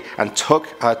body and took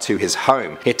her to his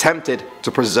home. He attempted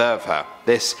to preserve her.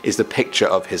 This is the picture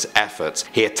of his efforts.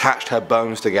 He attached her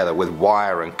bones together with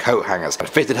wire and coat hangers and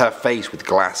fitted her face with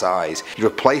glass eyes. He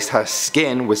replaced her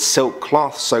skin with silk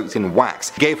cloth soaked in wax.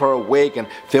 He gave her a wig and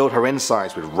filled her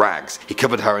insides with rags. He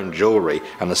covered her in jewelry,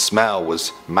 and the smell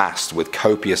was masked with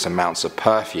copious amounts of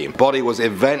perfume. The body was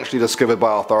eventually discovered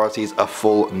by authorities a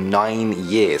full 9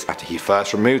 years after he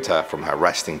first removed her from her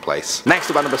resting place. Next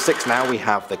up at number 6 now, we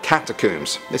have the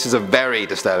catacombs. This is a very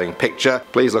disturbing picture.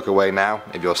 Please look away now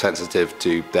if you're sensitive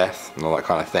to death and all that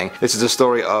kind of thing. This is the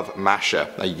story of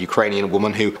Masha, a Ukrainian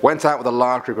woman who went out with a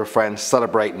large group of friends to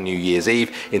celebrate New Year's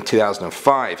Eve in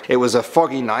 2005. It was a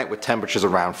foggy night with temperatures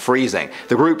around freezing.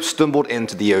 The group stumbled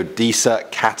into the Odessa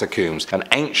catacombs, an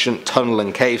ancient tunnel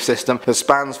and cave system that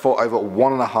spans for over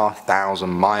 1,500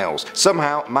 miles.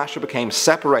 Somehow Masha became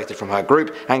separated from her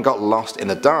group and got lost in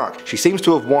the dark. She seems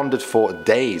to have wandered for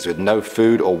days with no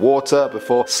food or water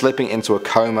before slipping into a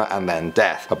coma and then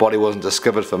death. Her body wasn't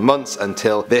discovered for months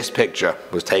until this picture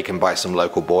was taken by some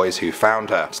local boys who found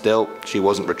her. Still, she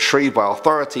wasn't retrieved by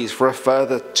authorities for a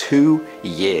further 2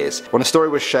 years. When the story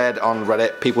was shared on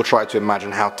Reddit, people tried to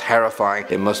imagine how terrifying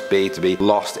it must be to be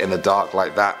lost in the dark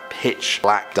like that, pitch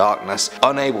black darkness,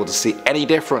 unable to see any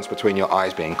difference between your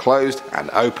eyes being closed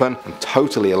and open, and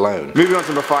totally alone. Moving on to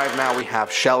number 5 now, we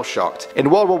have shell shocked.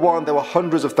 In World War I, there were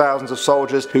hundreds of thousands of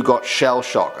soldiers who got shell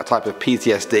shock, a type of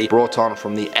PTSD brought on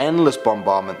from the endless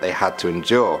bombardment they had to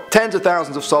endure. Tens of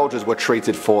thousands of soldiers were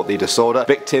treated for the disorder.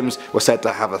 Victims were said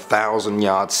to have a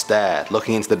 1,000-yard stare,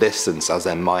 looking into the distance as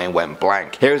their mind went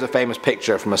blank. Here is a famous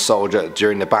picture from a soldier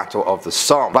during the Battle of the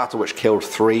Somme, a battle which killed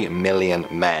 3 million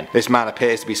men. This man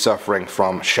appears to be suffering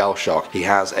from shell shock. He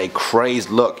has a crazed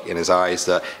look in his eyes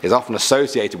that is often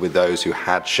associated with those who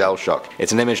had shell shock.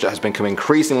 It's an image that has become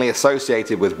increasingly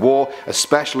associated with war,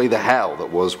 especially the hell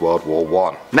that was World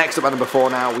War I. Next up at number 4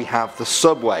 now, we have the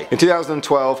subway. In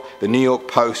 2012, the New York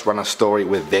Post ran a story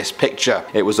with this picture.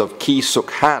 It was of Ki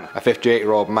Suk Han, a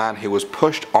 58-year-old man who was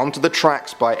pushed onto the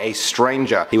tracks by a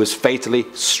stranger. He was fatally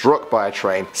struck by a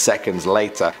train seconds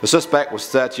later. The suspect was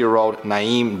 30-year-old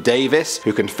Naeem Davis,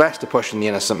 who confessed to pushing the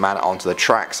innocent man onto the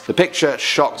tracks. The picture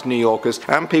shocked New Yorkers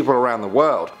and people around the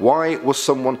world. Why was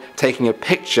someone taking a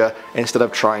picture instead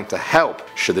of trying to help?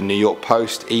 Should the New York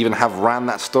Post even have ran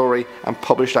that story and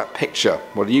published that picture?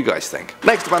 What do you guys think?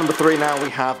 Next up at number 3 now, we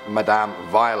have Madame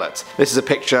Violet. This is a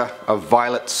picture of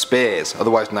Violet Spears,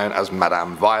 otherwise known as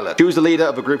Madame Violet. She was the leader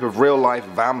of a group of real-life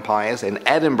vampires in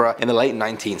Edinburgh in the late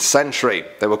 19th century.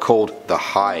 They were called the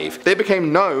Hive. They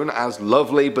became known as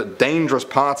lovely but dangerous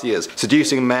partiers,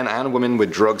 seducing men and women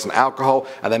with drugs and alcohol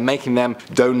and then making them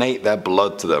donate their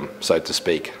blood to them, so to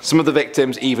speak. Some of the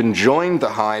victims even joined the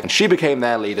Hive and she became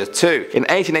their leader too. In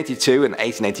 1882 and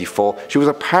 1884, she was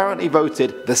apparently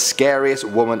voted the scariest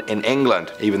woman in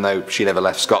England, even though she never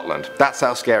left Scotland. That's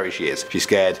how scary she is. She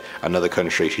scared another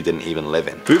country she didn't even live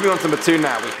in. Moving on to number 2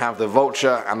 now, we have The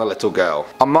Vulture and the Little Girl.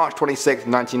 On March 26,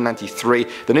 1993,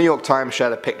 the New York Times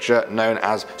shared a picture known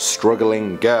as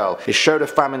Struggling Girl. It showed a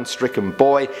famine-stricken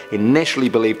boy, initially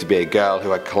believed to be a girl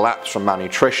who had collapsed from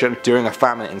malnutrition during a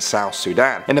famine in South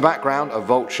Sudan. In the background, a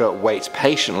vulture waits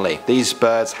patiently. These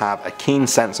birds have a keen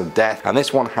sense of death, and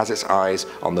this one has its eyes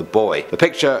on the boy. The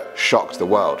picture shocked the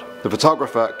world. The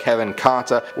photographer, Kevin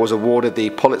Carter, was awarded the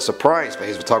Pulitzer Prize for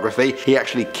his photography. He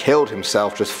actually killed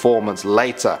himself just 4 months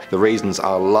later. The reasons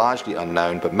are largely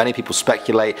unknown, but many people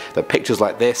speculate that pictures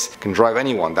like this can drive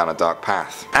anyone down a dark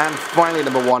path. And finally,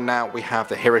 number 1 now, we have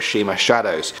the Hiroshima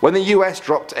shadows. When the US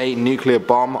dropped a nuclear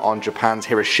bomb on Japan's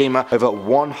Hiroshima, over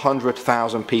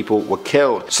 100,000 people were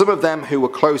killed. Some of them who were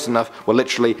close enough were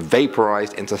literally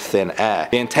vaporized into thin air.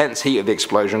 The intense heat of the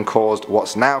explosion caused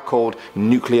what's now called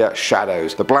nuclear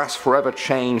shadows. The blast forever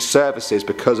changed surfaces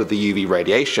because of the UV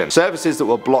radiation. Surfaces that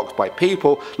were blocked by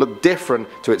people looked different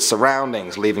to its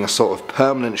surroundings, leaving a sort of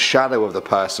permanent shadow of the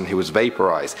person who was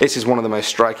vaporized. This is one of the most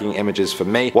striking images for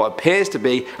me. What appears to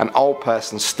be an old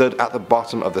person stood at the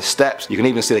bottom of the steps. You can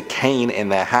even see the cane in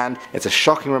their hand. It's a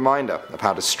shocking reminder of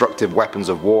how destructive weapons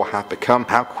of war have become,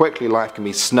 how quickly life can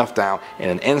be snuffed out in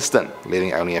an instant,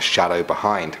 leaving only a shadow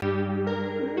behind.